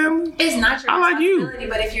like your family. It's not your responsibility,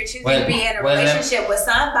 but if you're choosing to be in a relationship with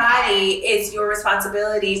somebody, it's your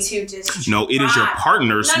responsibility to just No, it is your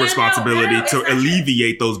partner's responsibility to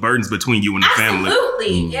alleviate those burdens between you and the family.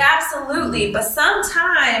 Absolutely. Absolutely. But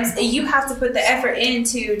sometimes you have to put the effort in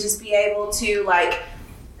to just be able to like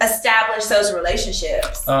establish those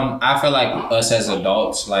relationships. I feel like us as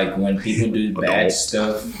adults, like when people do bad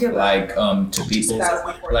stuff, like to people,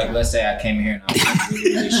 like let's say I came here and I'm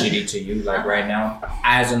really, really shitty to you, like right now.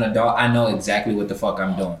 As an adult, I know exactly what the fuck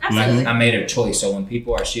I'm doing. I made a choice. So when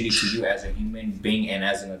people are shitty to you as a human being and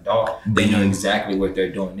as an adult, they know exactly what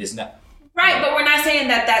they're doing. It's not. Right, but we're not saying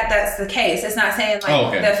that's the case. It's not saying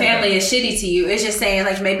like the family is shitty to you. It's just saying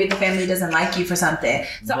like maybe the family doesn't like you for something.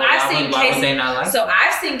 So I've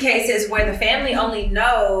seen cases where the family only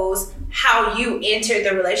knows how you entered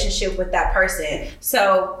the relationship with that person.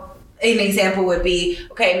 So an example would be,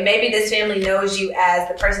 okay, maybe this family knows you as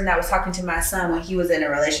the person that was talking to my son when he was in a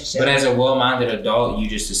relationship. But as a well-minded adult, you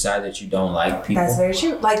just decide that you don't like people. That's very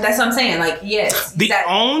true. Like that's what I'm saying. Like yes, the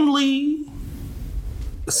only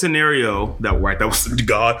scenario that was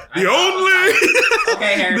God. The only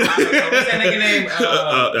okay, Harry Potter. What's that nigga name?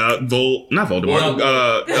 Not Voldemort.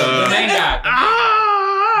 The main guy.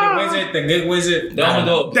 The good wizard.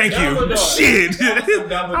 Dumbledore. Thank you. Shit.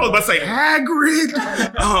 I was about to say Hagrid.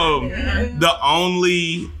 The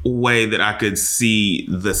only way that I could see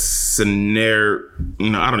the scenario,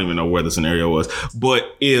 I don't even know where the scenario was,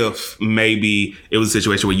 but if maybe it was a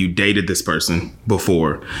situation where you dated this person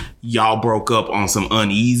before, y'all broke up on some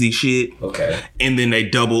uneasy shit. Okay. And then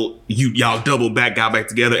y'all doubled back, got back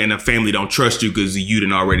together, and the family don't trust you because you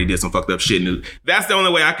done already did some fucked up shit. And that's the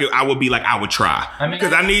only way I would be like, I would try.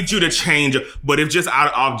 Because I need you to change. But if just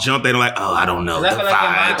off jump, they're like, oh, I don't know. I feel like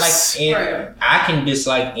I can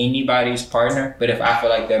dislike anybody's partner, but if I feel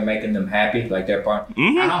like they're making them happy, like their partner,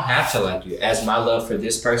 I don't have to like you. As my love for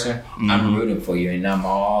this person, I'm rooting for you, and I'm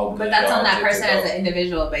all good. But that's on that person as an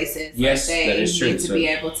individual basis. Yes, like that is true. Need to be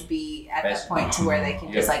able to be at that point to where they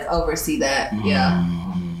can just like oversee that. Yeah.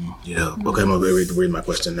 Yeah. Okay, I'm gonna read my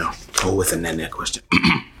question now. Oh, with a net question.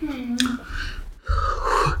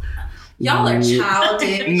 Y'all are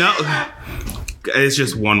childish. No, it's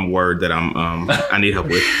just one word that I need help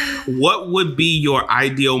with. What would be your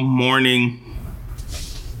ideal morning?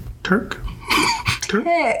 Text.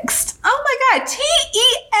 Oh my God,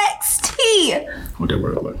 TEXT. What that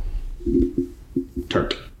word like?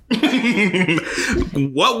 Turk.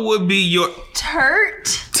 What would be your TUR?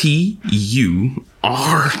 You.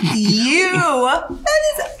 That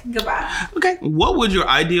is goodbye. Okay. What would your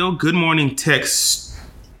ideal good morning text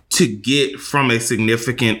to get from a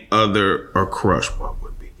significant other or crush? What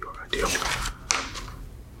would be your ideal?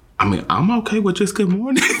 I mean, I'm okay with just good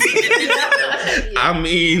morning. I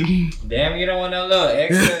mean, damn, you don't want no little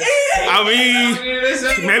extra. I mean,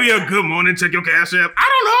 maybe a good morning, check your Cash App. I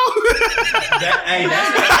don't know.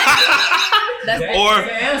 Or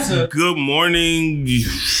the answer. Good morning.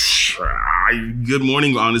 Good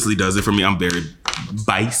morning honestly does it for me. I'm very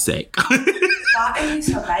basic. Why are you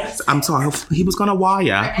so basic? I'm sorry. He was gonna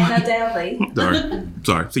wire.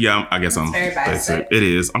 Sorry. So yeah, I guess I'm very basic. It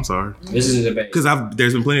is. I'm sorry. This is a debate. Because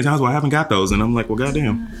there's been plenty of times where I haven't got those, and I'm like, well,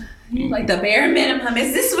 goddamn. Like the bare minimum.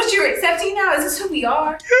 Is this what you're accepting now? Is this who we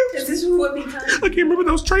are? Is this who we're becoming? I can't remember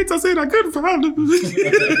those traits I said I couldn't find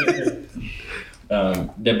them.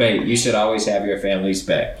 Debate. You should always have your family's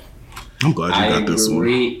back. I'm glad you got this one.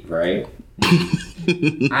 Right?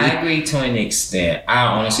 I agree to an extent. I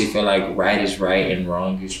honestly feel like right is right and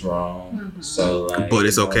wrong is wrong. So, like, But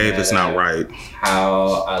it's okay if it's not right.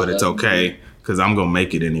 How I But it's love okay because I'm gonna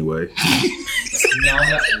make it anyway. you. No, I'm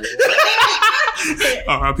not.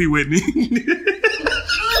 R.I.P. Whitney.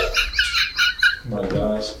 Oh my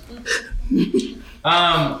gosh.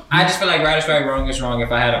 I just feel like right is right, wrong is wrong.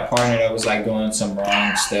 If I had a partner that was like doing some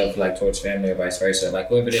wrong stuff, like towards family or vice versa, like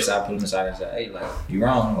whoever it is, I put them aside and say, hey, like you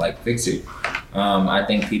wrong, like fix it. I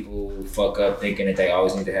think people fuck up thinking that they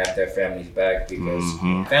always need to have their families back because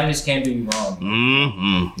families can do you wrong.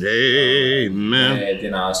 Amen. And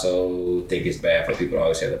then I also think it's bad for people to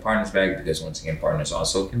always have their partners back because once again, partners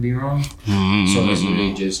also can be wrong. So it's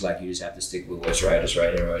really just like you just have to stick with what's right is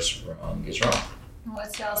right and what's wrong is wrong.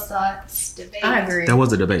 What's y'all's thoughts? Debate. I agree. That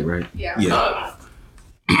was a debate, right? Yeah. Yeah.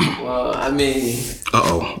 Well, I mean,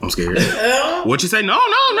 I'm scared. What you say? No.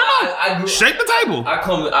 I grew, Shake the table. I'm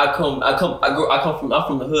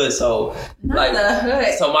from the hood, so Not like the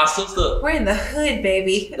hood. so my sister. We're in the hood,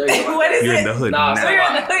 baby. There you go. What is You're it? in the hood Nah, now. so We're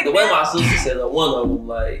in the hood the way now. my sister said it, one of them,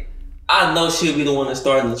 like I know she'll be the one that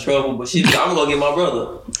started the trouble, but she's like, I'm gonna go get my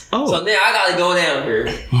brother. Oh. So now I gotta go down here.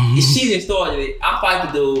 She didn't start it. I fight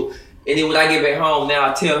the dude, and then when I get back home, now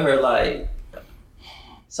I tell her like,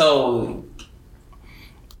 so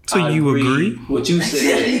I you agree? what you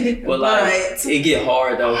said, but like But- it get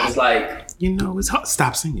hard though, cause like It's hard.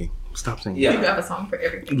 Stop singing. You yeah. have a song for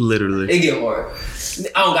everything. Literally. It get hard.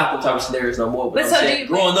 I don't got the type of scenarios no more. But, But I'm so do saying, you-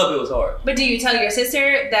 growing up, it was hard. But do you tell your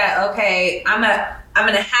sister that okay, I'm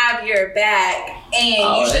gonna have your back, and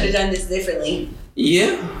Oh, you should have that- done this differently?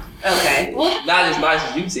 Yeah, Okay. Well, not as nice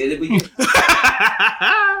as you said it, but yeah.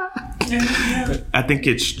 I think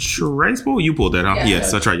it's Trace pull. You pulled that, huh? Yeah.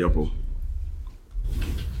 Yes, that's right. Your pull.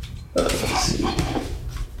 Let's see.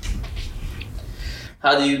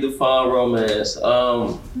 How do you define romance?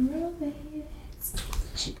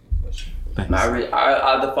 Not really.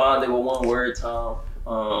 I defined it with one word, Tom.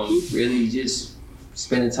 Really just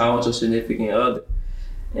spending time with your significant other.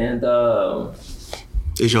 And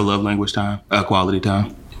Is your love language time? Quality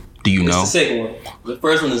time? Do you it's know? the second one. The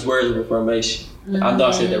first one is words of affirmation. I thought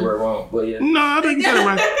I said that word wrong, but yeah. No, I think you said it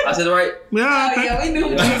right. I said it right? Yeah. I oh think- yeah, we knew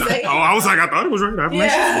what you said. Oh, I was like, I thought it was right.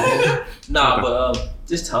 Yeah. Nah, Okay. but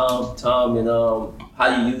just time and how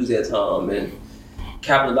you use that time and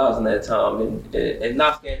capitalizing that time and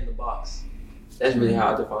not scanning the box. That's really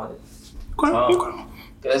how I define it. Okay. Cause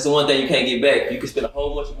that's the one thing you can't get back. You can spend a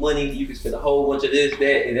whole bunch of money, you can spend a whole bunch of this,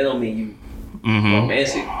 that, and that don't mean you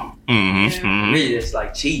romantic. Really, it's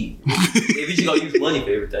like cheating. If you just gonna use money for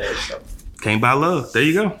everything. So. Can't buy love. There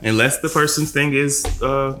you go. Unless the person's thing is,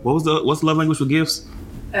 what's the love language for gifts?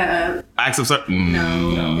 Acts of service.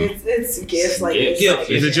 No, it's gifts like Yeah. this. Yeah.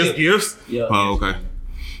 Is it just gifts? Yeah. Oh, okay.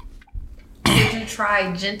 Did you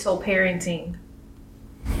try gentle parenting?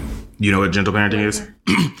 You know what gentle parenting is?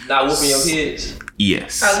 Not whooping your kids.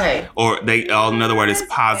 Yes. Okay. Or another word is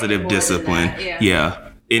positive More than discipline. that, Yeah.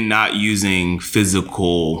 In not using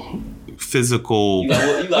physical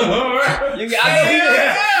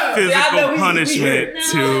You got punishment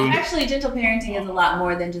to. Actually, gentle parenting is a lot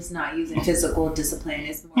more than just not using physical discipline.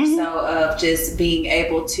 It's more so of just being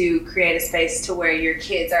able to create a space to where your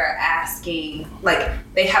kids are asking, like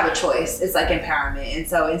they have a choice. It's like empowerment. And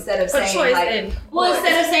so instead of saying like,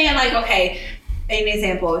 instead of saying like, okay, an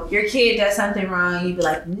example, your kid does something wrong, you'd be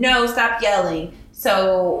like, no, stop yelling.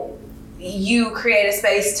 So you create a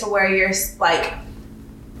space to where you're like,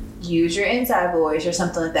 use your inside voice or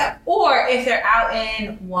something like that. Or if they're out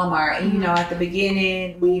in Walmart and you know at the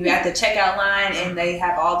beginning when you're at the checkout line and they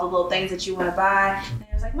have all the little things that you want to buy and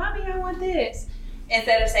it was like, mommy, I want this.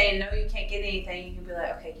 Instead of saying no, you can't get anything, you can be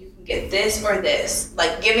like, okay, you can get this or this.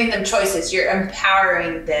 Like giving them choices, you're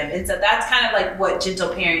empowering them. And so that's kind of like what gentle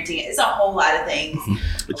parenting is. It's a whole lot of things.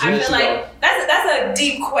 I feel like that's a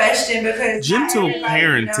deep question because Gentle not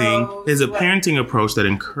everybody parenting knows is a what- parenting approach that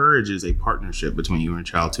encourages a partnership between you and your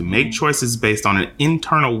child to make choices based on an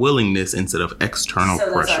internal willingness instead of external So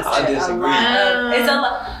that's pressure. what I said, I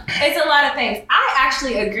disagree. It's a lot of things. I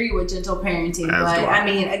actually agree with gentle parenting, As but do I. I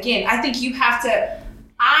mean, again, I think you have to.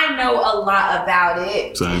 I know a lot about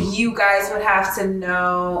it. Same. You guys would have to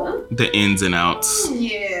know. The ins and outs.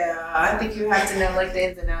 Yeah, I think you have to know like the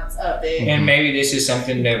ins and outs of it. And maybe this is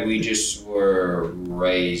something that we just were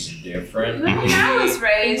raised different. I was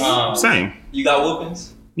raised. Same. You got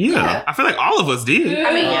whoopings? Yeah. I feel like all of us did.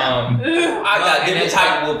 I mean, I got different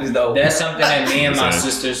type of whoopings though. That's something that me and my Same.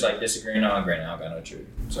 sisters like disagreeing on. Granted, I don't got no children,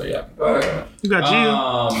 so yeah. You got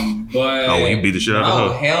Gia. But Oh, you beat the shit out no,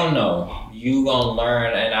 of her. hell no. You gonna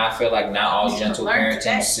learn, and I feel like not all You gentle learn parenting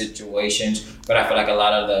today. situations, but I feel like a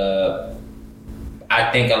lot of the,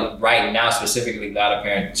 I think right now specifically, a lot of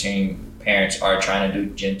parenting parents are trying to do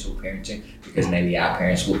gentle parenting because maybe our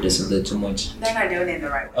parents whooped us a little too much. They're not doing it in the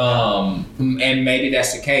right way. And maybe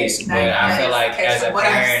that's the case, but I feel like as a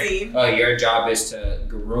parent, your job is to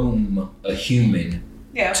groom a human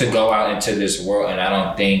to go out into this world. And I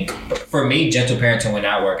don't think, for me, gentle parenting would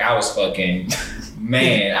not work. I was fucking,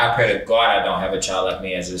 man, I pray to God I don't have a child like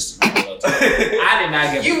me as this. I did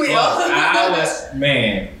not give a fuck. I was,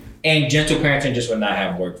 man. And gentle parenting just would not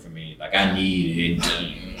have worked for me. Like, I needed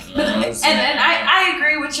it. And I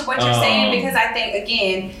agree with what you're saying, because I think,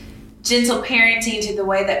 again, gentle parenting to the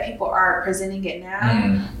way that people are presenting it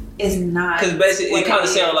now is not. Because basically, it kind of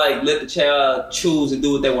sounds like let the child choose and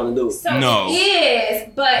do what they want to do. So it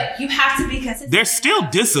is, but you have to be consistent. There's still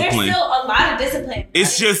discipline. There's still a lot of discipline.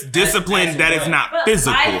 It's just discipline that is not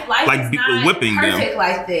physical, life like is not whipping them. Perfect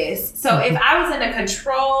like this. So if I was in a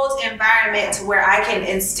controlled environment to where I can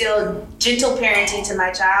instill gentle parenting to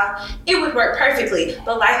my child, it would work perfectly.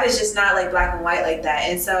 But life is just not like black and white like that,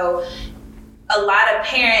 and so a lot of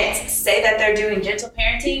parents say that they're doing gentle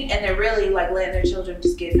parenting, and they're really like letting their children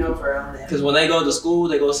just get over on them. Because when they go to school,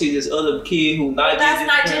 they go see this other kid who not. That's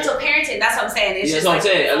not gentle parenting. That's what I'm saying. It's that's just what like, I'm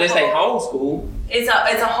saying. Unless they homeschool. It's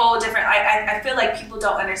a whole different. I feel like people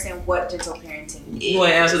don't understand what gentle parenting is. You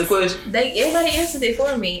want to answer the question? Everybody answered it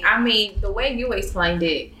for me. I mean, the way you explained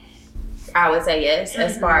it, I would say yes.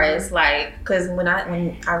 As far as like, because when I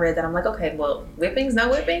read that, I'm like, okay, well, whippings, no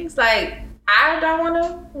whippings, like. I don't want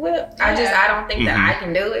to whip. I don't think that I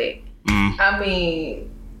can do it. I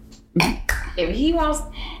mean, if he wants,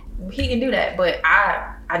 he can do that, but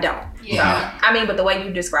I don't. Yeah. So, I mean, but the way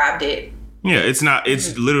you described it. Yeah, it's not,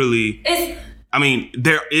 it's literally, I mean,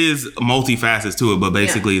 there is multifacets to it, but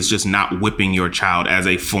basically it's just not whipping your child as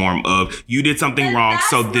a form of, you did something wrong,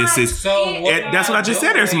 so this is, that's what I just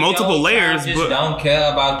said. There's multiple layers. Just but don't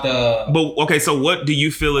care about the... But, okay, so what do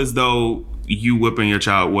you feel as though you whipping your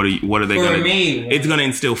child, what are they going to do? It's going to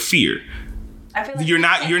instill fear. I feel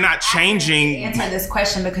like you're not changing. Answer this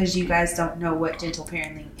question because you guys don't know what gentle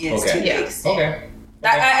parenting is to the extent. Okay.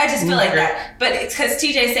 I just feel like that, but it's because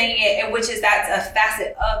TJ's saying it, and that's a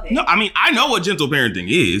facet of it. No, I mean I know what gentle parenting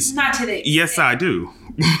is. Not to the extent. Yes, I do.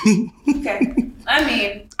 Okay, I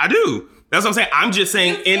mean I do. That's what I'm saying. I'm just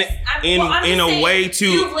saying in a way to.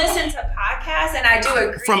 You've listened to podcasts, and I do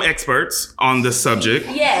agree. From experts on the subject.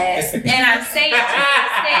 Yes, and I'm saying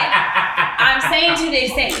to the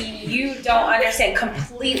extent you don't understand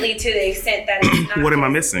completely, to the extent that it's not. What am I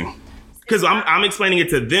missing? Because I'm explaining it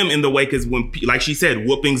to them in the way, because when, like she said,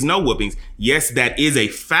 whoopings, no whoopings. Yes, that is a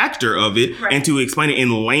factor of it. Right. And to explain it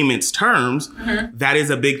in layman's terms, that is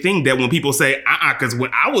a big thing that when people say, because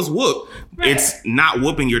when I was whooped, it's not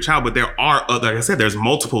whooping your child, but there are, like I said, there's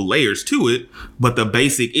multiple layers to it. But the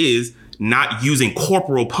basic is not using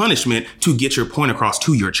corporal punishment to get your point across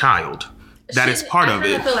to your child. That is part of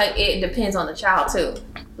it. I feel like it depends on the child too.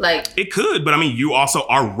 Like it could, but I mean, you also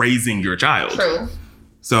are raising your child. True.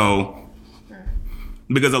 So...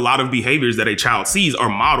 because a lot of behaviors that a child sees are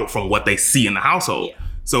modeled from what they see in the household. Yeah.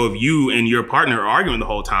 So if you and your partner are arguing the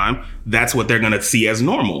whole time, that's what they're going to see as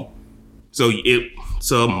normal. So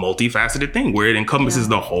it's a multifaceted thing where it encompasses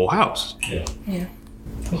the whole house. Yeah.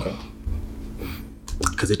 Okay.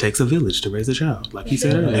 Because it takes a village to raise a child, like he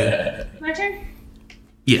said earlier. My turn?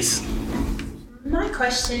 Yes. My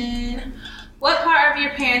question: what part of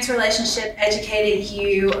your parents' relationship educated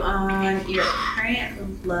you on your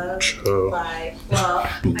current love life? Well,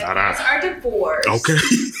 my parents are divorced. Okay.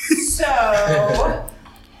 So,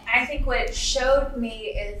 I think what showed me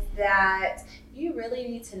is that you really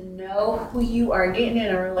need to know who you are getting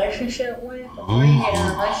in a relationship with before you get in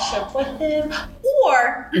a relationship with them,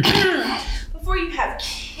 or before you have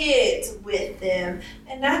kids with them.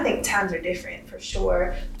 And I think times are different for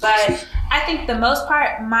sure. But I think the most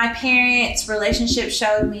part, my parents' relationship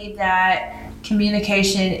showed me that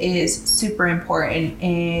communication is super important,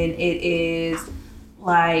 and it is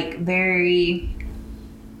like very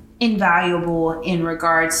invaluable in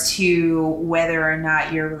regards to whether or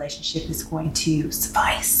not your relationship is going to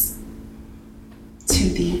suffice to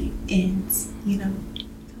the ends, you know.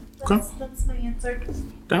 That's my answer.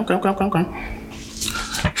 Okay.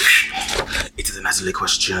 It is a nice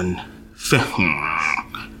question.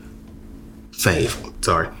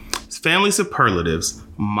 Family superlatives.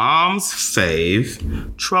 Mom's fave.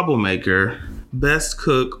 Troublemaker. Best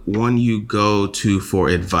cook. One you go to for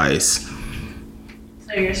advice.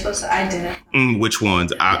 So you're supposed to identify. Which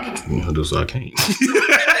ones? I can't.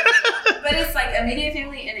 But it's like immediate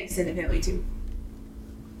family and extended family too.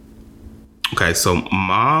 Okay, so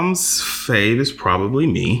mom's fave is probably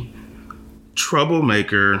me.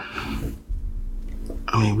 Troublemaker.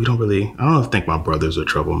 I mean, I don't think my brother's a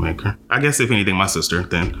troublemaker. I guess if anything, my sister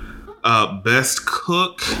then. Best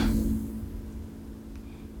cook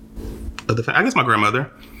of the I guess my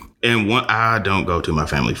grandmother. And one, I don't go to my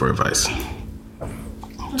family for advice.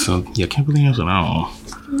 So yeah, can't really answer that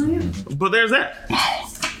one. But there's that.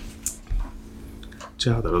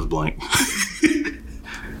 Child, that was blank.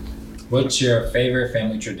 What's your favorite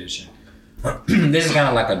family tradition? This is kind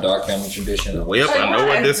of like a dark family tradition. Well, yep, I know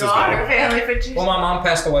what this is going. Well, my mom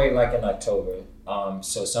passed away like in October.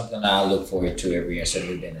 So something I look forward to every year instead of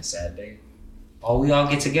it being a sad day. We all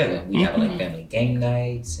get together. We have like family game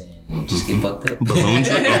nights and just get fucked up. Balloons,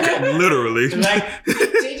 okay, literally. Like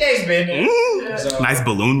TJ's been there. So, nice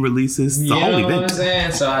balloon releases. It's a whole know what I'm event.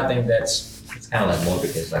 saying? So I think it's kind of like more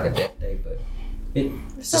because it's like a death day, but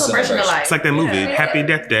it's a Celebration of life. It's like that movie, Happy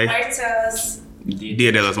Death Day.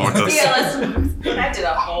 Dia de los Muertos. I did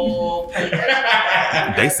a whole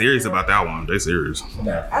They serious about that one. They serious.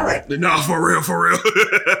 I like No, for real, for real.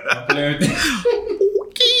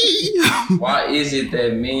 Why is it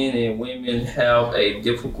that men and women have a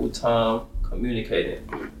difficult time communicating?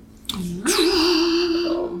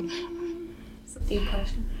 It's a deep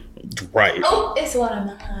question. Right. Oh, it's one of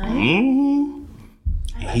mine. Mm-hmm.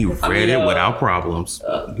 He read it without problems.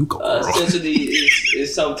 You go, girl. Essentially,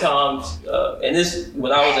 it's sometimes, and this,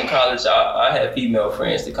 when I was in college, I had female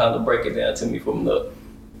friends to kind of break it down to me from the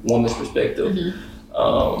woman's perspective. Mm-hmm.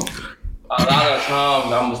 A lot of times, I'm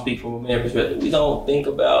going to speak from a man's perspective, we don't think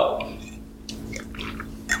about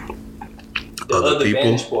the other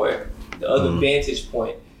vantage point, the other vantage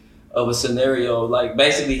point of a scenario. Like,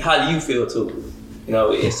 basically, how do you feel too? You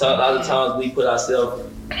know, it's a lot of times we put ourselves,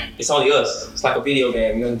 it's only us. It's like a video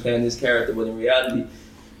game. You're only playing this character, but in reality,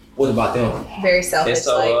 what about them? Very selfish. And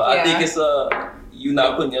so I think it's you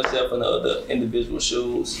not putting yourself in the other individual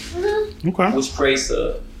shoes, Okay. which creates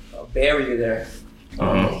a barrier there.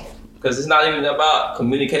 Because it's not even about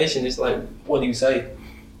communication. It's like, what do you say?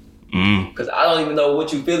 Because I don't even know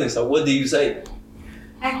what you're feeling. So what do you say?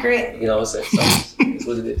 Accurate. You know, so it's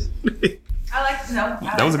what it is. I like to know.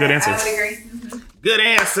 That was a good answer. I would agree. Good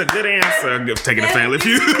answer. Good answer. Taking a family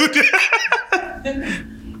feud.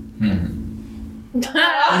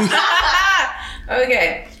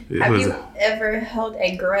 Okay. It Have was- you ever held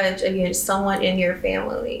a grudge against someone in your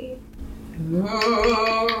family? Yeah.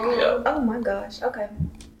 Oh my gosh. Okay.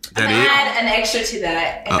 That I it? add an extra to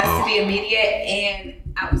that. It has Uh-oh. to be immediate and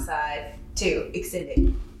outside too,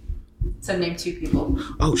 extended. So name 2 people.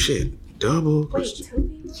 Oh shit. Double. Wait, 2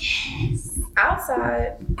 people? Yes.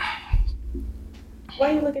 Outside. Why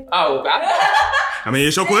are you looking? Oh, I mean,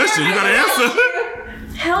 it's your question. You gotta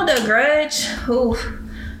answer. Held a grudge. Ooh.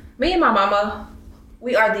 Me and my mama,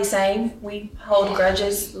 we are the same. We hold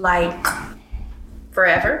grudges like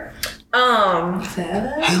forever. Hey,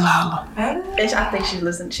 Lala. And I think she's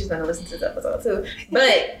gonna listen to this episode too.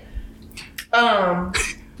 But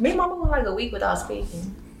me and mama went like a week without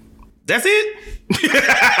speaking. That's it? No,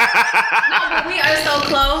 but we are so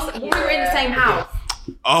close. We were in the same house.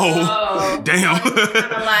 Oh, damn.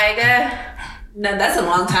 I'm like, No, that's a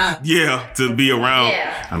long time. Yeah, to be around.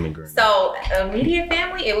 Yeah. I mean, great. so immediate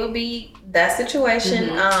family, it would be that situation.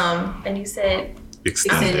 And you said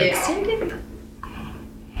Extended. extended.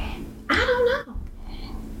 I don't know.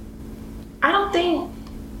 I don't think.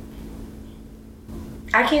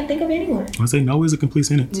 I can't think of anyone. I say no is a complete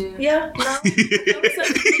sentence. Yeah, no.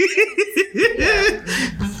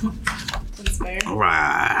 That's fair. All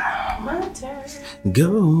right. My turn.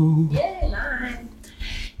 Go. Yeah, mine.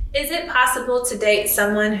 Is it possible to date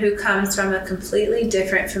someone who comes from a completely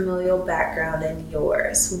different familial background than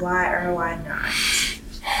yours? Why or why not?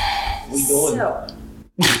 we doing So,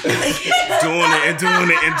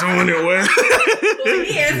 Doing it well.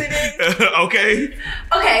 he answered it. Okay.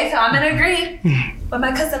 Okay, so I'm gonna agree with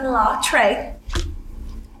my cousin-in-law, Trey.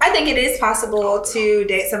 I think it is possible to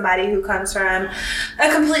date somebody who comes from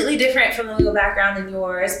a completely different familial background than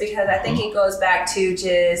yours, because I think it goes back to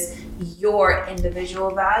just your individual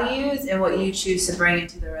values and what you choose to bring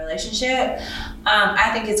into the relationship. I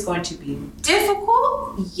think it's going to be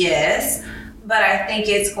difficult, yes, but I think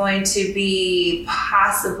it's going to be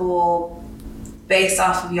possible based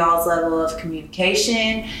off of y'all's level of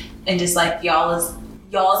communication and just like y'all's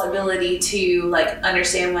ability to like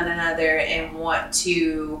understand one another and want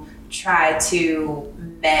to try to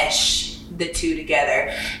mesh the two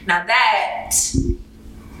together. Now that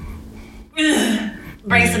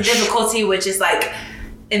brings some difficulty, which is like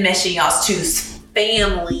enmeshing y'all's two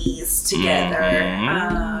families together.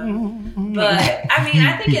 But I mean,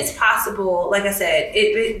 I think it's possible. Like I said,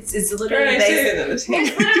 it's literally based. It's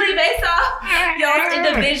literally based off y'all's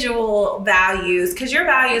individual values, because your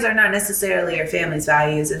values are not necessarily your family's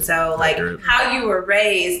values, and so like how you were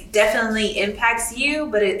raised definitely impacts you,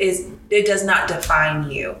 but it does not define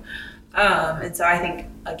you. And so I think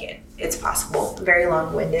again, it's possible. Very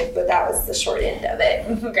long-winded, but that was the short end of it.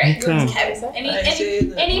 Great.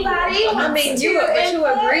 Anybody? I mean, you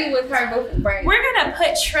agree with her before, right? We're gonna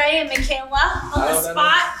put Trey and Michaela on the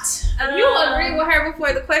spot. You agreed with her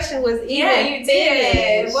before the question was even. Yeah, you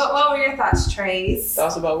did. What were your thoughts, Trey's?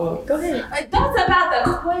 Thoughts about what? Go ahead. Thoughts about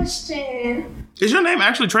the question. Is your name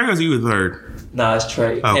actually Trey or is you the third? Nah, it's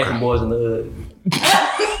Trey. Okay. From Boys in the Hood.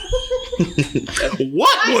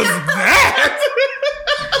 What was that?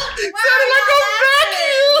 Sounded like a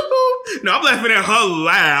vacuum. No, I'm laughing at her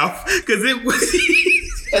laugh because it was. He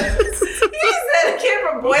said a kid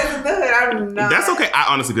from Boys in the Hood. I don't know. That's okay. I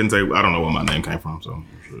honestly couldn't say. I don't know where my name came from. So.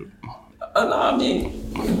 No, I mean,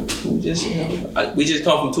 we just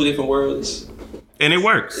come from two different worlds, and it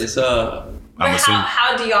works. It's But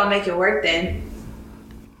how do y'all make it work then?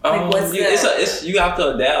 Like you have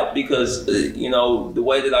to adapt because the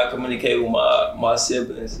way that I communicate with my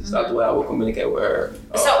siblings is not the way I would communicate with her.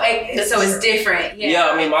 So it's different. Yeah.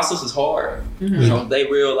 I mean, my sister's hard. They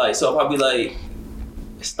real like. So if I be like,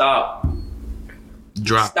 stop.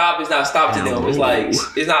 Drop. Stop is not stop to them. It's like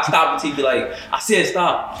it's not stopping to you. Be like, I said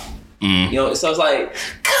stop. So it's like,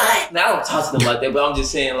 cut. Now I don't talk to them like that, but I'm just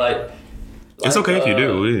saying like it's okay if you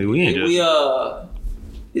do. We ain't just.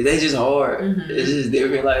 They just hard. It's just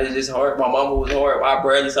different. Like it's just hard. My mama was hard. I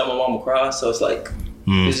barely saw my mama cry, so it's like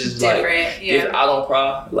it's just different. Like if I don't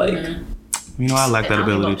cry, like I like that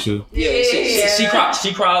ability too. Yeah,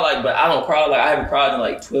 she cried like, but I don't cry like I haven't cried in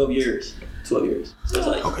like 12 years. 12 years. So it's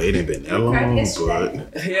like okay, it ain't been that long, but yeah,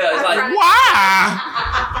 it's like why?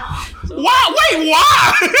 Wait,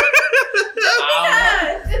 why?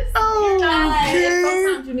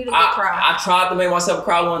 Sometimes you need to cry. I tried to make myself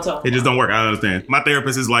cry one time. It just don't work. I understand. My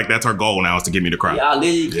therapist is like, that's her goal now is to get me to cry. Yeah, I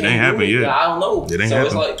literally can't. It ain't happened yet. I don't know. It ain't so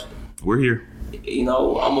happened. It's like we're here.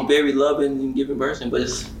 I'm a very loving and giving person, but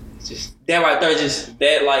it's just that right there, just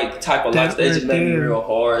that like type of lifestyle just made me real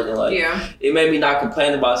hard and like it made me not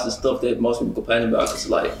complain about some stuff that most people complain about. Cause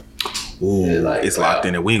like, it's locked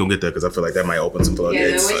in, and we ain't gonna get there because I feel like that might open some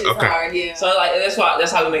floodgates. Yeah, which is hard. Yeah. So like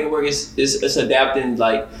that's how we make it work. It's adapting.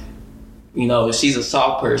 Like she's a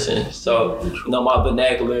soft person, so my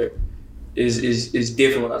vernacular is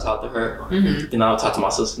different when I talk to her than I talk to my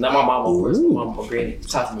sister. Not my mom, of course. My mom, my granny.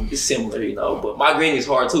 Talk to me, it's similar, but my granny is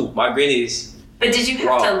hard too. My granny is. But did you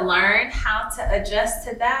have to learn how to adjust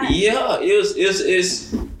to that? Yeah, it's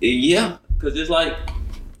because it's like,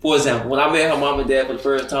 for example, when I met her mom and dad for the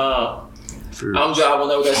first time, I'm driving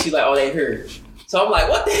over there. She's like, "Oh, they here." So I'm like,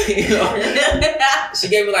 "What the?" She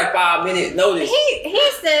gave me like 5 minutes notice. He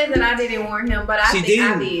said that I didn't warn him, but I think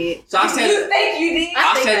I did. So I said, "You think you did?"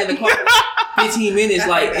 I sat in the car 15 minutes,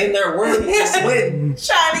 like in there working, sweating.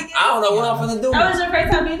 Trying to get. I don't know what I'm gonna do. That was your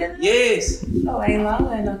first time meeting them? Yes. Oh, ain't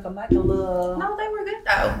long enough. I'm like a little. No, they were good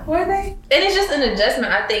though. Were they? And it's just an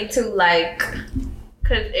adjustment, I think, too. Like,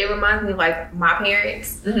 cause it reminds me of like my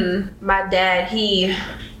parents. My dad,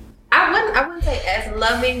 I wouldn't say as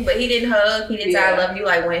loving, but he didn't hug. He didn't say I love you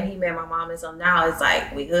like when he met my mom. And so now it's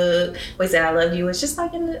like we hug. We say I love you. It's just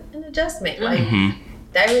like an adjustment. Like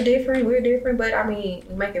they were different, we're different, but I mean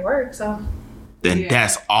we make it work. So then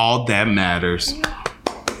that's all that matters.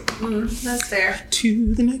 That's fair.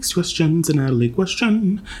 To the next question, it's a Natalie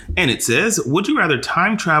question. And it says, would you rather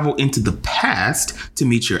time travel into the past to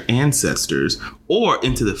meet your ancestors or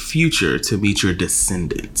into the future to meet your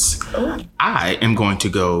descendants? Oh. I am going to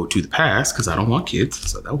go to the past because I don't want kids,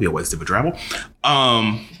 so that would be a waste of a travel.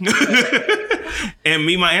 And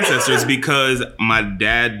meet my ancestors because my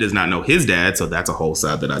dad does not know his dad, so that's a whole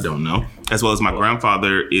side that I don't know. As well as my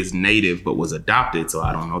grandfather is native but was adopted, so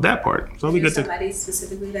I don't know that part. So it'll be good somebody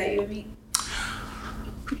specifically that you would meet?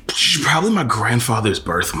 Probably my grandfather's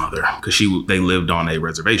birth mother because they lived on a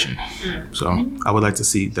reservation. So I would like to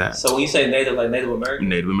see that. So when you say native, like Native American?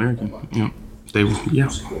 Native American, yeah.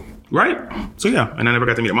 Right? So yeah, and I never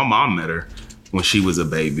got to meet her. My mom met her when she was a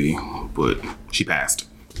baby, but she passed.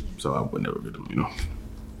 So I would never get to, What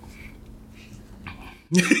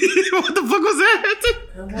the fuck was that?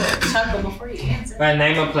 Before you answer.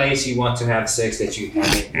 Name a place you want to have sex that you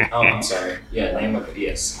haven't. Oh, I'm sorry. Yeah, name a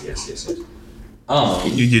yes. Did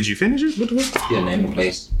you finish it? What the fuck? Yeah, name a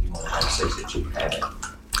place you want to have sex that you haven't.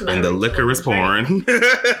 And the liquor is pouring. 5%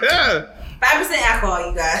 alcohol,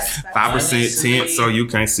 you guys. 5% tint, so you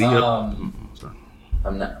can't see it. I'm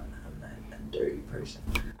not a dirty person.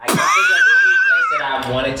 I can't think of any place that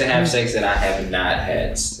I've wanted to have sex that I have not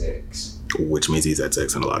had sex. Which means he's had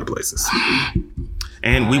sex in a lot of places.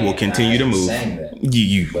 And we will continue to move.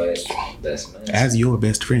 But that's nice. As your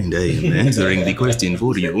best friend, I am answering the question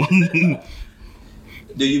for you.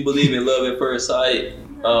 Do you believe in love at first sight?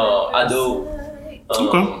 I do.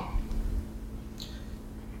 Okay.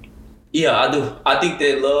 Yeah, I do. I think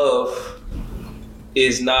that love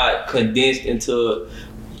is not condensed into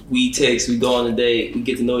we text, we go on a date, we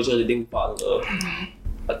get to know each other, then we fall in love.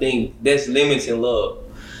 I think that's limiting love.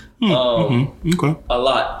 Okay. A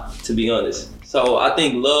lot, to be honest. So I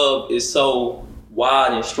think love is so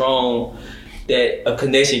wide and strong that a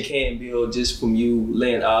connection can build just from you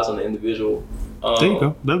laying eyes on the individual. There you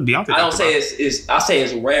go. I don't say I say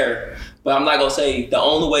it's rare, but I'm not gonna say the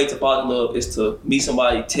only way to fall in love is to meet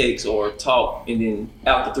somebody, text or talk, and then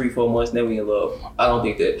after 3-4 months, then we in love. I don't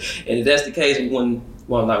think that. And if that's the case, I'm not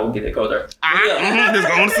gonna get that go there. Just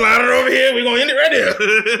gonna slide it over here. We're gonna end it right there.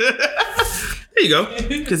 There you go.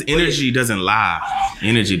 Because energy doesn't lie.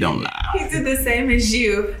 Energy don't lie. He did the same as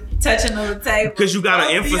you, touching on the table. Because you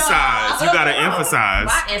gotta emphasize. You gotta emphasize.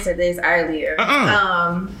 I answered this earlier.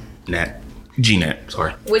 G-Nat,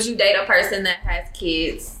 sorry. Would you date a person that has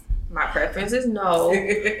kids? My preference is no.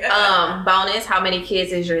 Bonus, how many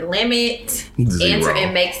kids is your limit? 0. Answer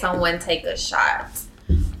and make someone take a shot.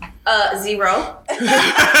 0.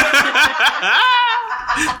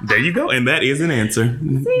 There you go. And that is an answer.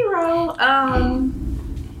 0.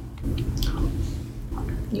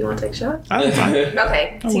 You want to take a shot? I'm fine.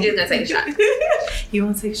 Okay, TJ's gonna take a shot. You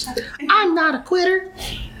want to take a shot? I'm not a quitter.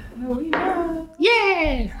 No, we know.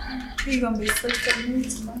 Yeah. You're going to be slick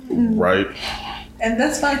tomorrow. Right. And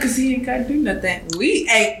that's fine because he ain't got to do nothing. We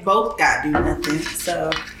ain't both got to do nothing. So,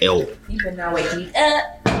 L. even though I wake me up,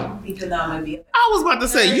 even though I'm going to be up. I was about to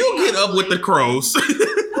say, you get up with the crows. I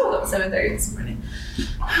woke up 7:30 this morning.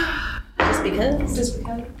 Just because. Just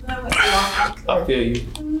because I went to walk. I feel you.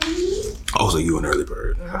 Oh, so you an early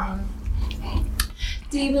bird.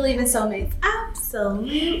 Do you believe in soulmates?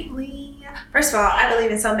 Absolutely. First of all, I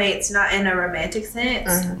believe in soulmates not in a romantic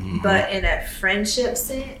sense, but in a friendship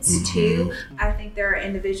sense too. I think there are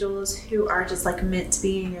individuals who are just like meant to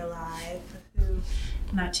be in your life. Who,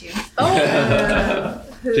 not you.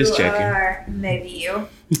 Who Just checking. are maybe you,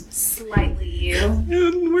 slightly you,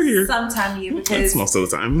 We're here. sometime you, That's because most of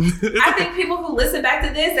the time. I think people who listen back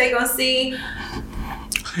to this, they gonna see.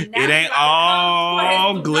 It ain't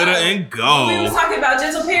all glitter and gold. We was talking about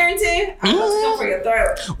gentle parenting. I'm about to go for your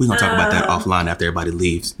throat. We're gonna talk about that offline after everybody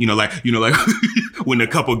leaves. You know, like when the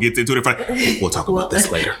couple gets into it, like, we'll talk about this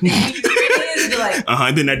later. Like,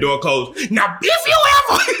 And then that door closed. Now, if you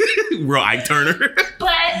ever, real Ike Turner.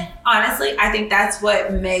 but honestly, I think that's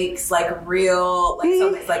what makes like real, like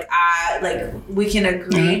something like we can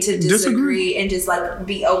agree to disagree and just like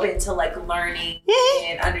be open to like learning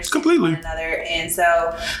and understanding one another. And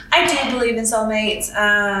so, I do believe in soulmates.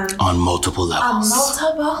 On multiple levels.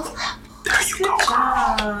 There you go. Good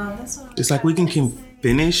job. That's what It's like we can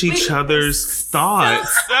finish each other's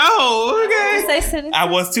thoughts. Oh, okay. I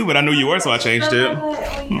was too, but I knew you were, so I changed it.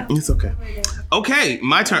 It's okay. Okay,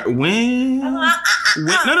 my turn. When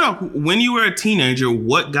you were a teenager,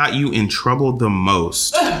 what got you in trouble the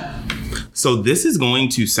most? So this is going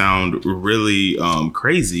to sound really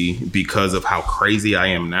crazy because of how crazy I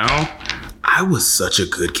am now. I was such a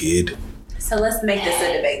good kid. So let's make this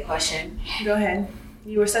a debate question. Go ahead.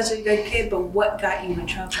 You were such a good kid, but what got you in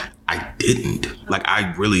trouble? I didn't. Like,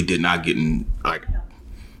 I really did not get in, like,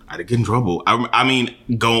 I didn't get in trouble. I mean,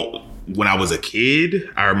 when I was a kid,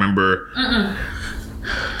 I remember...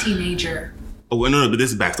 Teenager. Oh, no, but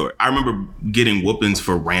this is backstory. I remember getting whoopings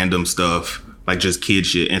for random stuff, like just kid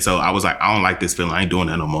shit. And so I was like, I don't like this feeling. I ain't doing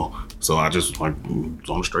that no more. So I just, like, was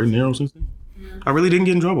on the straight and narrow since then. I really didn't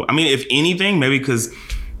get in trouble. I mean, if anything, maybe because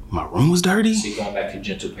my room was dirty. See, going back to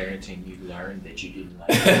gentle parenting, you learned that you didn't like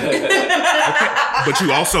it. Okay. But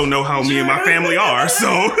you also know how me and my family are, so.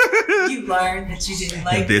 You learned that you didn't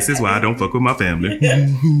like This is why I don't fuck with my family. On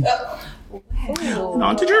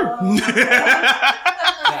to Drew.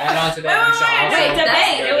 Add on to that, you should also... Wait,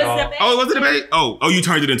 debate. It was debate. Oh, it was a debate? Oh, you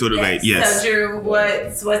turned it into a debate. Yes. So, Drew,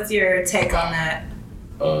 what's your take on that?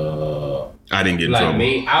 I didn't get in like trouble.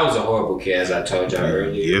 me, I was a horrible kid, as I told y'all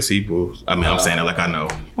earlier. Yes, he was. I mean, I'm saying it like I know.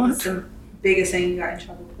 What's the biggest thing you got in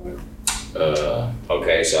trouble for?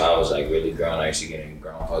 Okay, so I was like really grown. I used to get in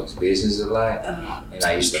grown folks' business a lot, and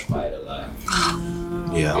I used to fight a lot.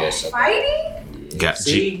 Yeah. Yeah, so Fighting? Got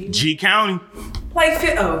G County. Like,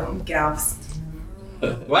 Gals.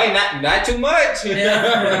 wait, not too much.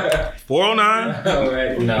 409. All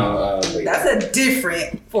right, no, wait. That's a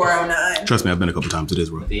different 409. Trust me, I've been a couple times to this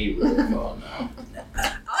world. The real 409.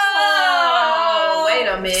 Oh,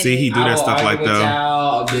 minute. See, he do that stuff like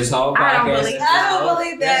that. This whole I don't podcast. believe- I don't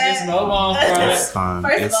believe that. Let's just move on from it. It's fine.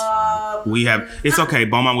 First It's, of all, it's okay.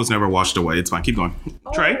 Beaumont was never washed away. It's fine. Keep going.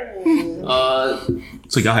 Trey?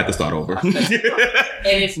 So y'all had to start over. And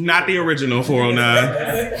it's Not the original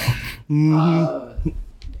 409.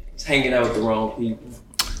 It's hanging out with the wrong people.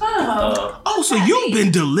 Oh, so you've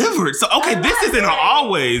been delivered. So, okay, this isn't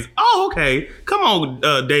always. Oh, okay. Come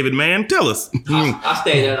on, David, man. Tell us. I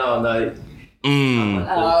stayed out all night.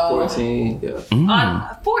 14, yeah.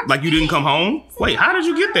 14. Like you didn't come home? Wait, how did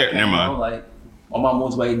you get there? Never I'm mind. like, my mom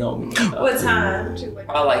was waiting on me. What time?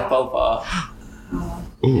 Probably like 4, 5.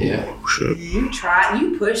 Ooh, Yeah. shit.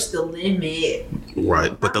 You pushed the limit.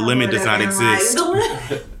 Right, but the limit does not exist. The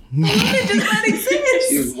limit does not exist.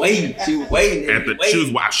 She was waiting. She was waiting. She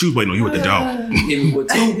was waiting on you at the door. Hit me with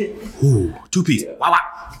 2. Ooh, 2 piece. Yeah. Wow, wow.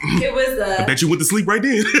 It was I bet you went to sleep right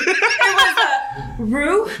then.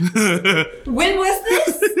 Rue. When was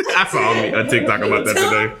this? I saw a TikTok about that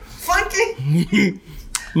today. Funky.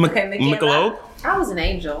 Okay, Michelob? I was an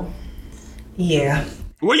angel. Yeah.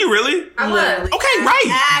 Were you really? I was. Okay, right.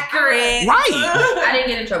 Accurate. Right. I didn't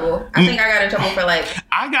get in trouble. I think I got in trouble for like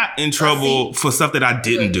I got in trouble for stuff that I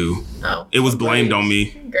didn't do. It was blamed on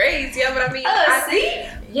me. grades. Yeah, but I mean, See?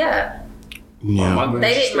 yeah, Yeah. My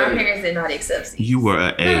they didn't. My straight. parents did not accept C. You were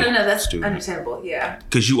an A. No, that's student. understandable. Yeah.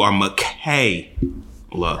 Because you are McKay.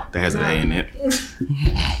 Look, that has an A in it.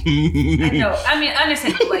 No, I mean,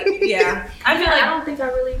 understandable. Like, yeah. I feel I like don't think I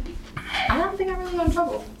really got in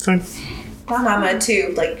trouble. my mama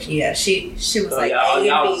too. Like, yeah, she was like y'all, A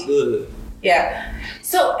y'all and was B. good. Yeah.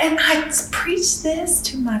 So, and I preach this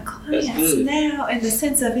to my clients good. now in the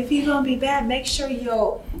sense of if you're gonna be bad, make sure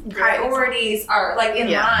your priorities are like in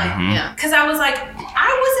Yeah. line. Mhm. Yeah. Because I was like,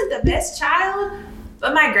 I wasn't the best child,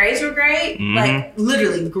 but my grades were great, Mhm. like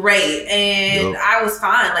literally great, and Yup. I was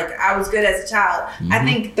fine. Like I was good as a child. I Mhm.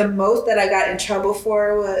 think the most that I got in trouble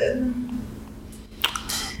for was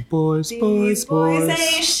Boys, these boys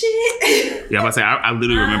ain't shit. Yeah, I'm about to say, I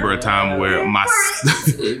literally remember a time where my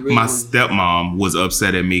stepmom was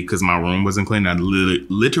upset at me because my room wasn't clean. I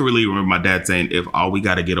literally remember my dad saying, if all we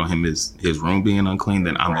got to get on him is his room being unclean,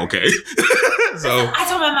 then I'm okay. So I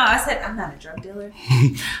told my mom, I said, I'm not a drug dealer.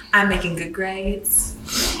 I'm making good grades.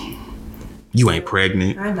 you ain't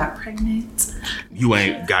pregnant. I'm not pregnant. You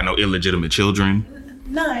ain't got no illegitimate children.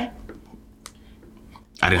 No.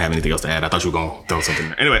 I didn't have anything else to add. I thought you were going to throw something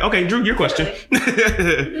there. Anyway, okay, Drew, your question.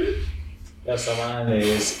 That's so mine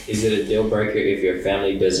is it a deal breaker if your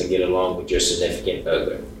family doesn't get along with your significant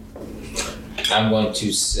other? I'm going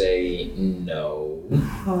to say no.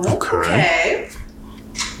 Okay.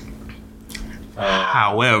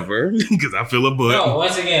 However, because I feel a but. No,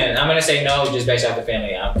 once again, I'm gonna say no just based off the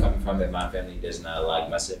family I'm coming from. If my family does not like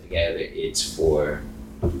my significant other, it's for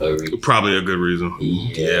a reason. Probably a good reason.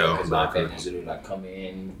 Yeah, because my family's literally like, come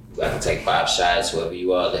in, we have to take 5 shots, whoever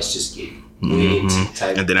you are, let's just get lit.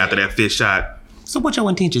 Type And then after that 5th shot, so what your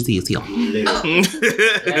intentions is here?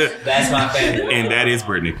 that's my family. And that is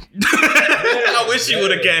Brittany. I wish she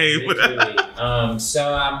would have came. Literally.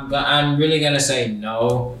 So I'm really gonna say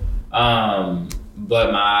no.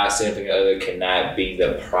 But my significant other cannot be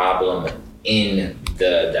the problem in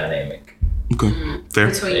the dynamic. Okay, fair.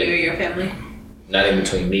 Between you and your family? Not in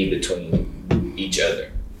between me, between each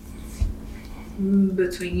other.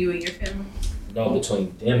 Between you and your family? No,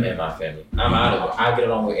 between them and my family. I'm out of it. I get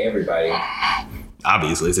along with everybody.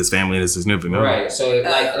 Obviously, it's his family and it's his significant other. Right. So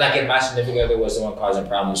like if my significant other was the one causing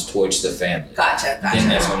problems towards the family, Gotcha. then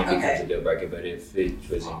that's when it becomes Okay. a deal breaker. But if it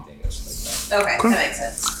was anything else like Okay, that makes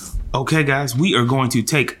sense. Okay, guys, we are going to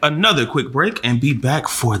take another quick break and be back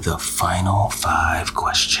for the final 5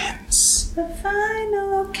 questions. The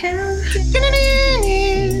final countdown.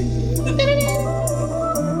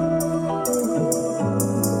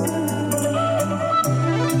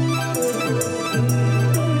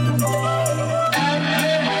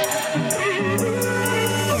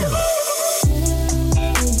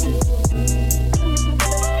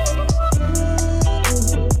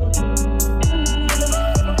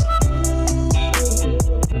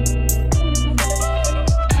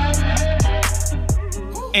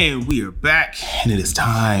 And we are back, and it is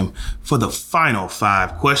time for the final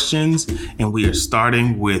 5 questions. And we are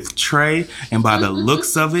starting with Trey. And by the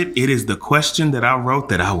looks of it, it is the question that I wrote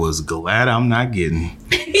that I was glad I'm not getting.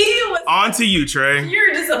 On to you, Trey.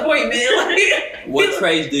 You're a disappointment. What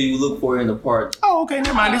traits do you look for in a partner? Oh, okay,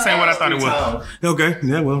 never mind. This ain't what I thought it was. Okay,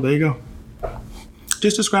 yeah, well, there you go.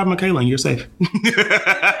 Just describe Michaela and you're safe.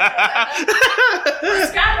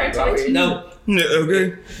 No. Yeah,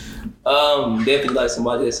 okay. Definitely like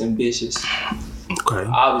somebody that's ambitious. Okay.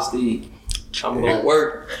 Obviously, I'm gonna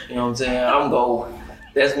work. You know what I'm saying? I'm gonna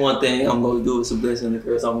that's one thing I'm gonna do. It's a blessing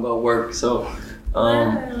because I'm gonna work. So,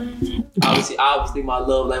 obviously, my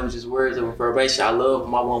love language is words of affirmation. I love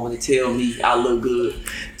my woman to tell me I look good,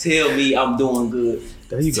 tell me I'm doing good.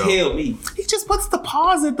 There you go. Tell me. He just puts the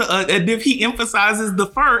pause at the and if he emphasizes the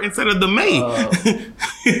fur instead of the me.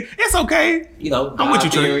 It's okay. I'm with you,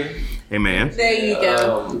 Trey. Hey, man. There you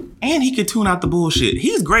go. And he can tune out the bullshit.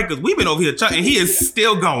 He's great because we've been over here and he is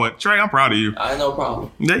still going. Trey, I'm proud of you. No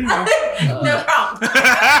problem. There you go. No problem. Go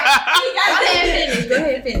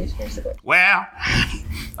ahead, finish. Well,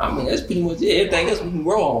 I mean, that's pretty much it. Everything else we can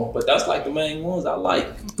wrong, but that's like the main ones I like.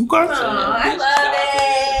 okay. I love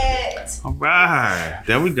it. All right.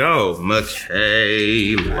 There we go.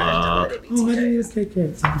 Michaela.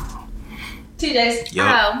 TJ's.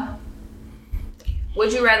 Yo.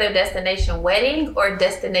 Would you rather destination wedding or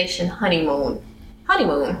destination honeymoon?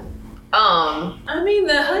 Honeymoon. I mean,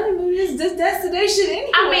 the honeymoon is the destination anyway.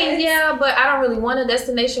 I mean, yeah, but I don't really want a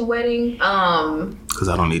destination wedding. Because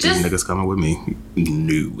I don't need these niggas coming with me.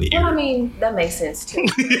 No. Well, I mean, that makes sense too. I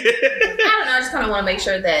don't know. I just kind of want to make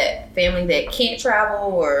sure that family that can't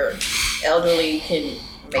travel or elderly can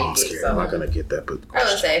make I'm it. scared. So I'm not going to get that. But I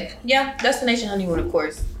would say, yeah, destination honeymoon, of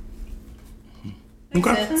course.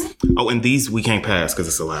 okay. Oh, and these we can't pass because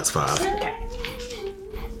it's the last 5.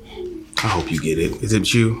 I hope you get it. Is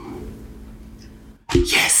it you?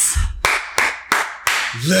 Yes.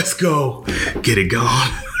 Let's go. Get it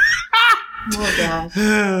going. Oh gosh.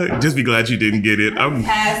 Just be glad you didn't get it.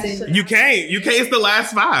 Passing. You can't. It's the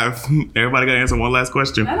last 5. Everybody got to answer one last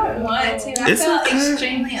question. I don't want to. I It's feel okay.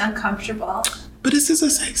 extremely uncomfortable. But this is a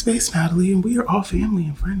safe space, Natalie, and we are all family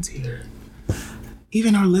and friends here.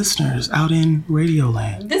 Even our listeners out in Radio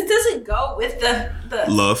Land. This doesn't go with the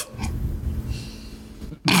Love.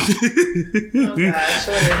 Oh gosh.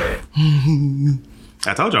 Whatever.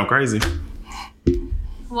 I told you I'm crazy.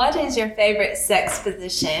 What is your favorite sex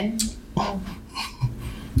position?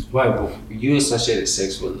 Wait, you associated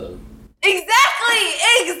sex with love. Exactly.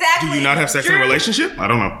 Do you not have sex in a relationship? I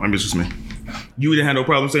don't know. Maybe it's just me. You didn't have no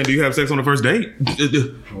problem saying, do you have sex on the first date?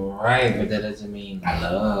 Right, but that doesn't mean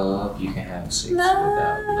love. You can have sex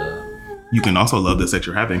without love. You can also love the sex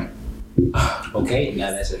you're having. Okay,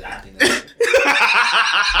 now that's it. I think that's it.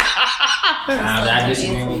 I'm not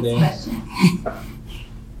disagreeing with that.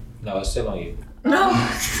 No, it's still on you. No.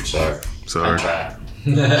 Sorry. Sorry. I tried.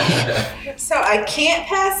 So I can't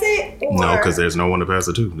pass it? Or No, because there's no one to pass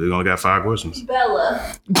it to. They only got 5 questions.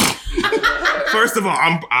 Bella. First of all,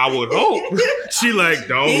 I would hope. She like,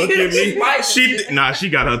 don't look at me. She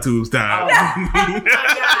got her tubes down.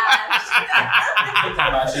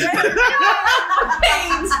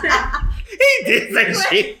 He did say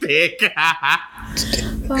she thick.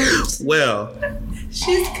 Well,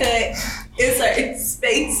 She's cut in certain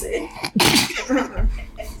spaces.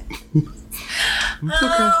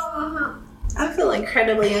 I feel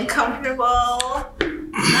incredibly uncomfortable.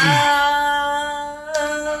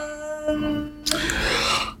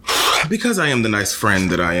 because I am the nice friend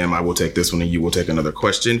that I am, I will take this one and you will take another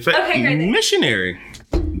question. Okay, great. Missionary.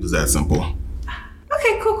 It was that simple.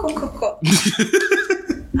 Okay, cool.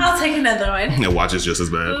 I'll take another one. And watch is just as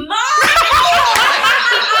bad.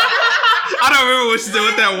 I don't remember what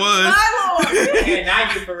that was. Yeah,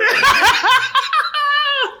 now you for real.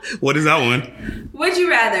 What is that one? Would you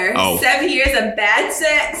rather 7 years of bad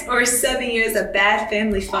sex or 7 years of bad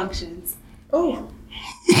family functions? Okay.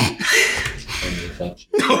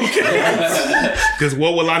 Because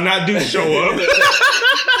what will I not do? Show up.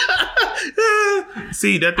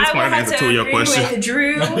 See, that this might answer to your question. With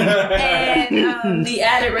Drew and the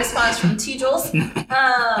added response from T-Jules.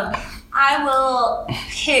 I will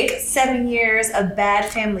pick 7 years of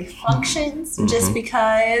bad family functions just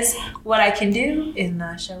because what I can do is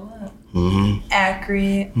not show up. Mm-hmm.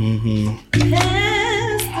 Accurate. Mm-hmm.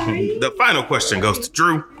 The final question goes to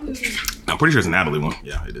Drew. I'm pretty sure it's a Natalie one.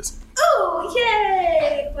 Yeah, it is. Oh,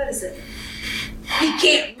 yay! What is it? He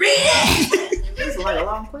can't read it! This is like a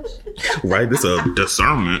long question. Right? This is a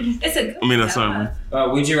discernment. It's a good Discernment.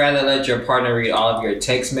 Would you rather let your partner read all of your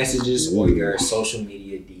text messages or your social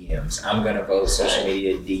media DMs? I'm gonna vote social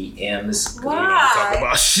media DMs. Talk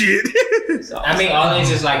about shit. I mean, all these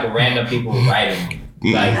is like random people writing.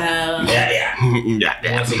 Like, yeah.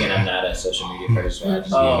 Once again, I'm not a social media person. So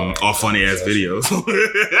I just all funny ass videos.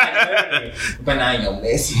 But now your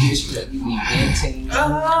messages, you be venting.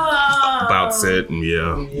 About set, and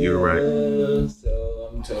you're right. So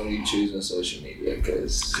I'm totally choosing social media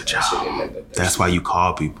because Good job. That's why you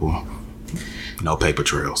call people. No paper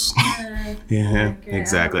trails. Yeah,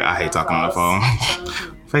 exactly. I hate talking on the phone.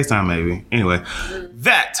 FaceTime maybe. Anyway,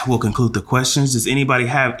 that will conclude the questions. Does anybody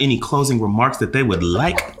have any closing remarks that they would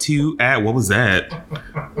like to add? What was that?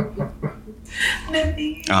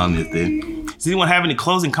 Nothing. Oh, nothing. Does anyone have any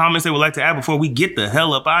closing comments they would like to add before we get the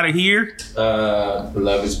hell up out of here?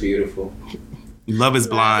 Love is beautiful. Love is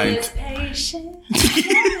blind. Love is patient.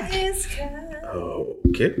 Love is kind.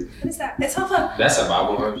 Okay. What is that? It's off of. That's a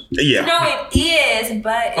Bible verse. Yeah. No, it is,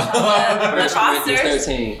 but it's off of First Corinthians Foster's.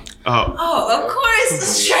 13. Oh, of course,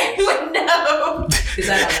 straight would know. Is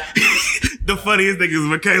that The funniest thing is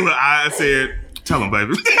Michaela, I said, tell him,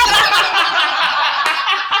 baby.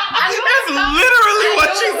 That's literally what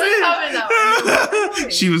she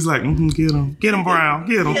said. She was like, get him, Brown,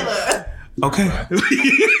 get him. Okay.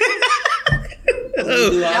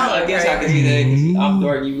 I guess I can see that. 'Cause I'm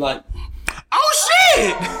dark. You like. Oh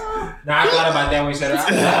shit! Now I thought about that when you said it. I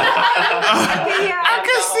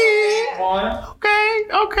can see it.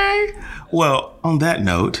 Okay. Well, on that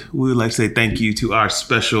note, we would like to say thank you to our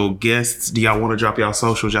special guests. Do y'all want to drop y'all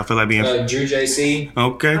socials? Y'all feel like being Drew JC.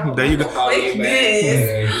 okay? There you go. Follow me back.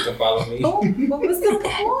 You can follow me. What was the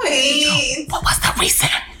point? What was the reason?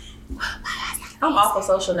 I'm off of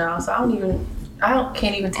social now, so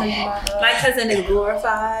can't even tell you my My cousin is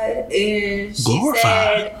glorified, and she Glorified?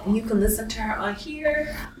 said you can listen to her on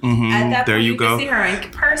here. At that There point, you can go. see her in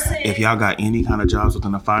person. If y'all got any kind of jobs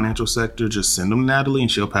within the financial sector, just send them to Natalie and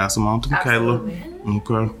she'll pass them on to Michaela.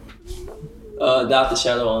 Okay. Dr.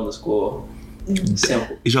 Shadow _.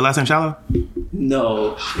 Simple. Is your last name Shallow?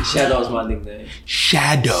 No, Shadow is my nickname.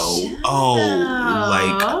 Shadow. Oh,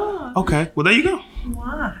 like, okay. Well, there you go.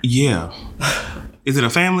 Why? Yeah. Is it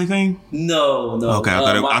a family thing? No. Okay,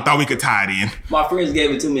 I thought we could tie it in. My friends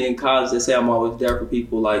gave it to me in college. They say I'm always there for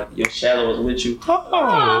people. Like your shadow is with you.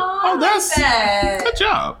 Oh, that's that. good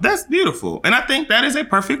job. That's beautiful. And I think that is a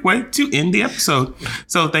perfect way to end the episode.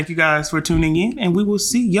 So thank you guys for tuning in, and we will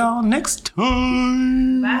see y'all next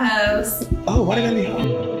time. Bye. Oh, why did I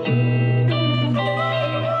leave?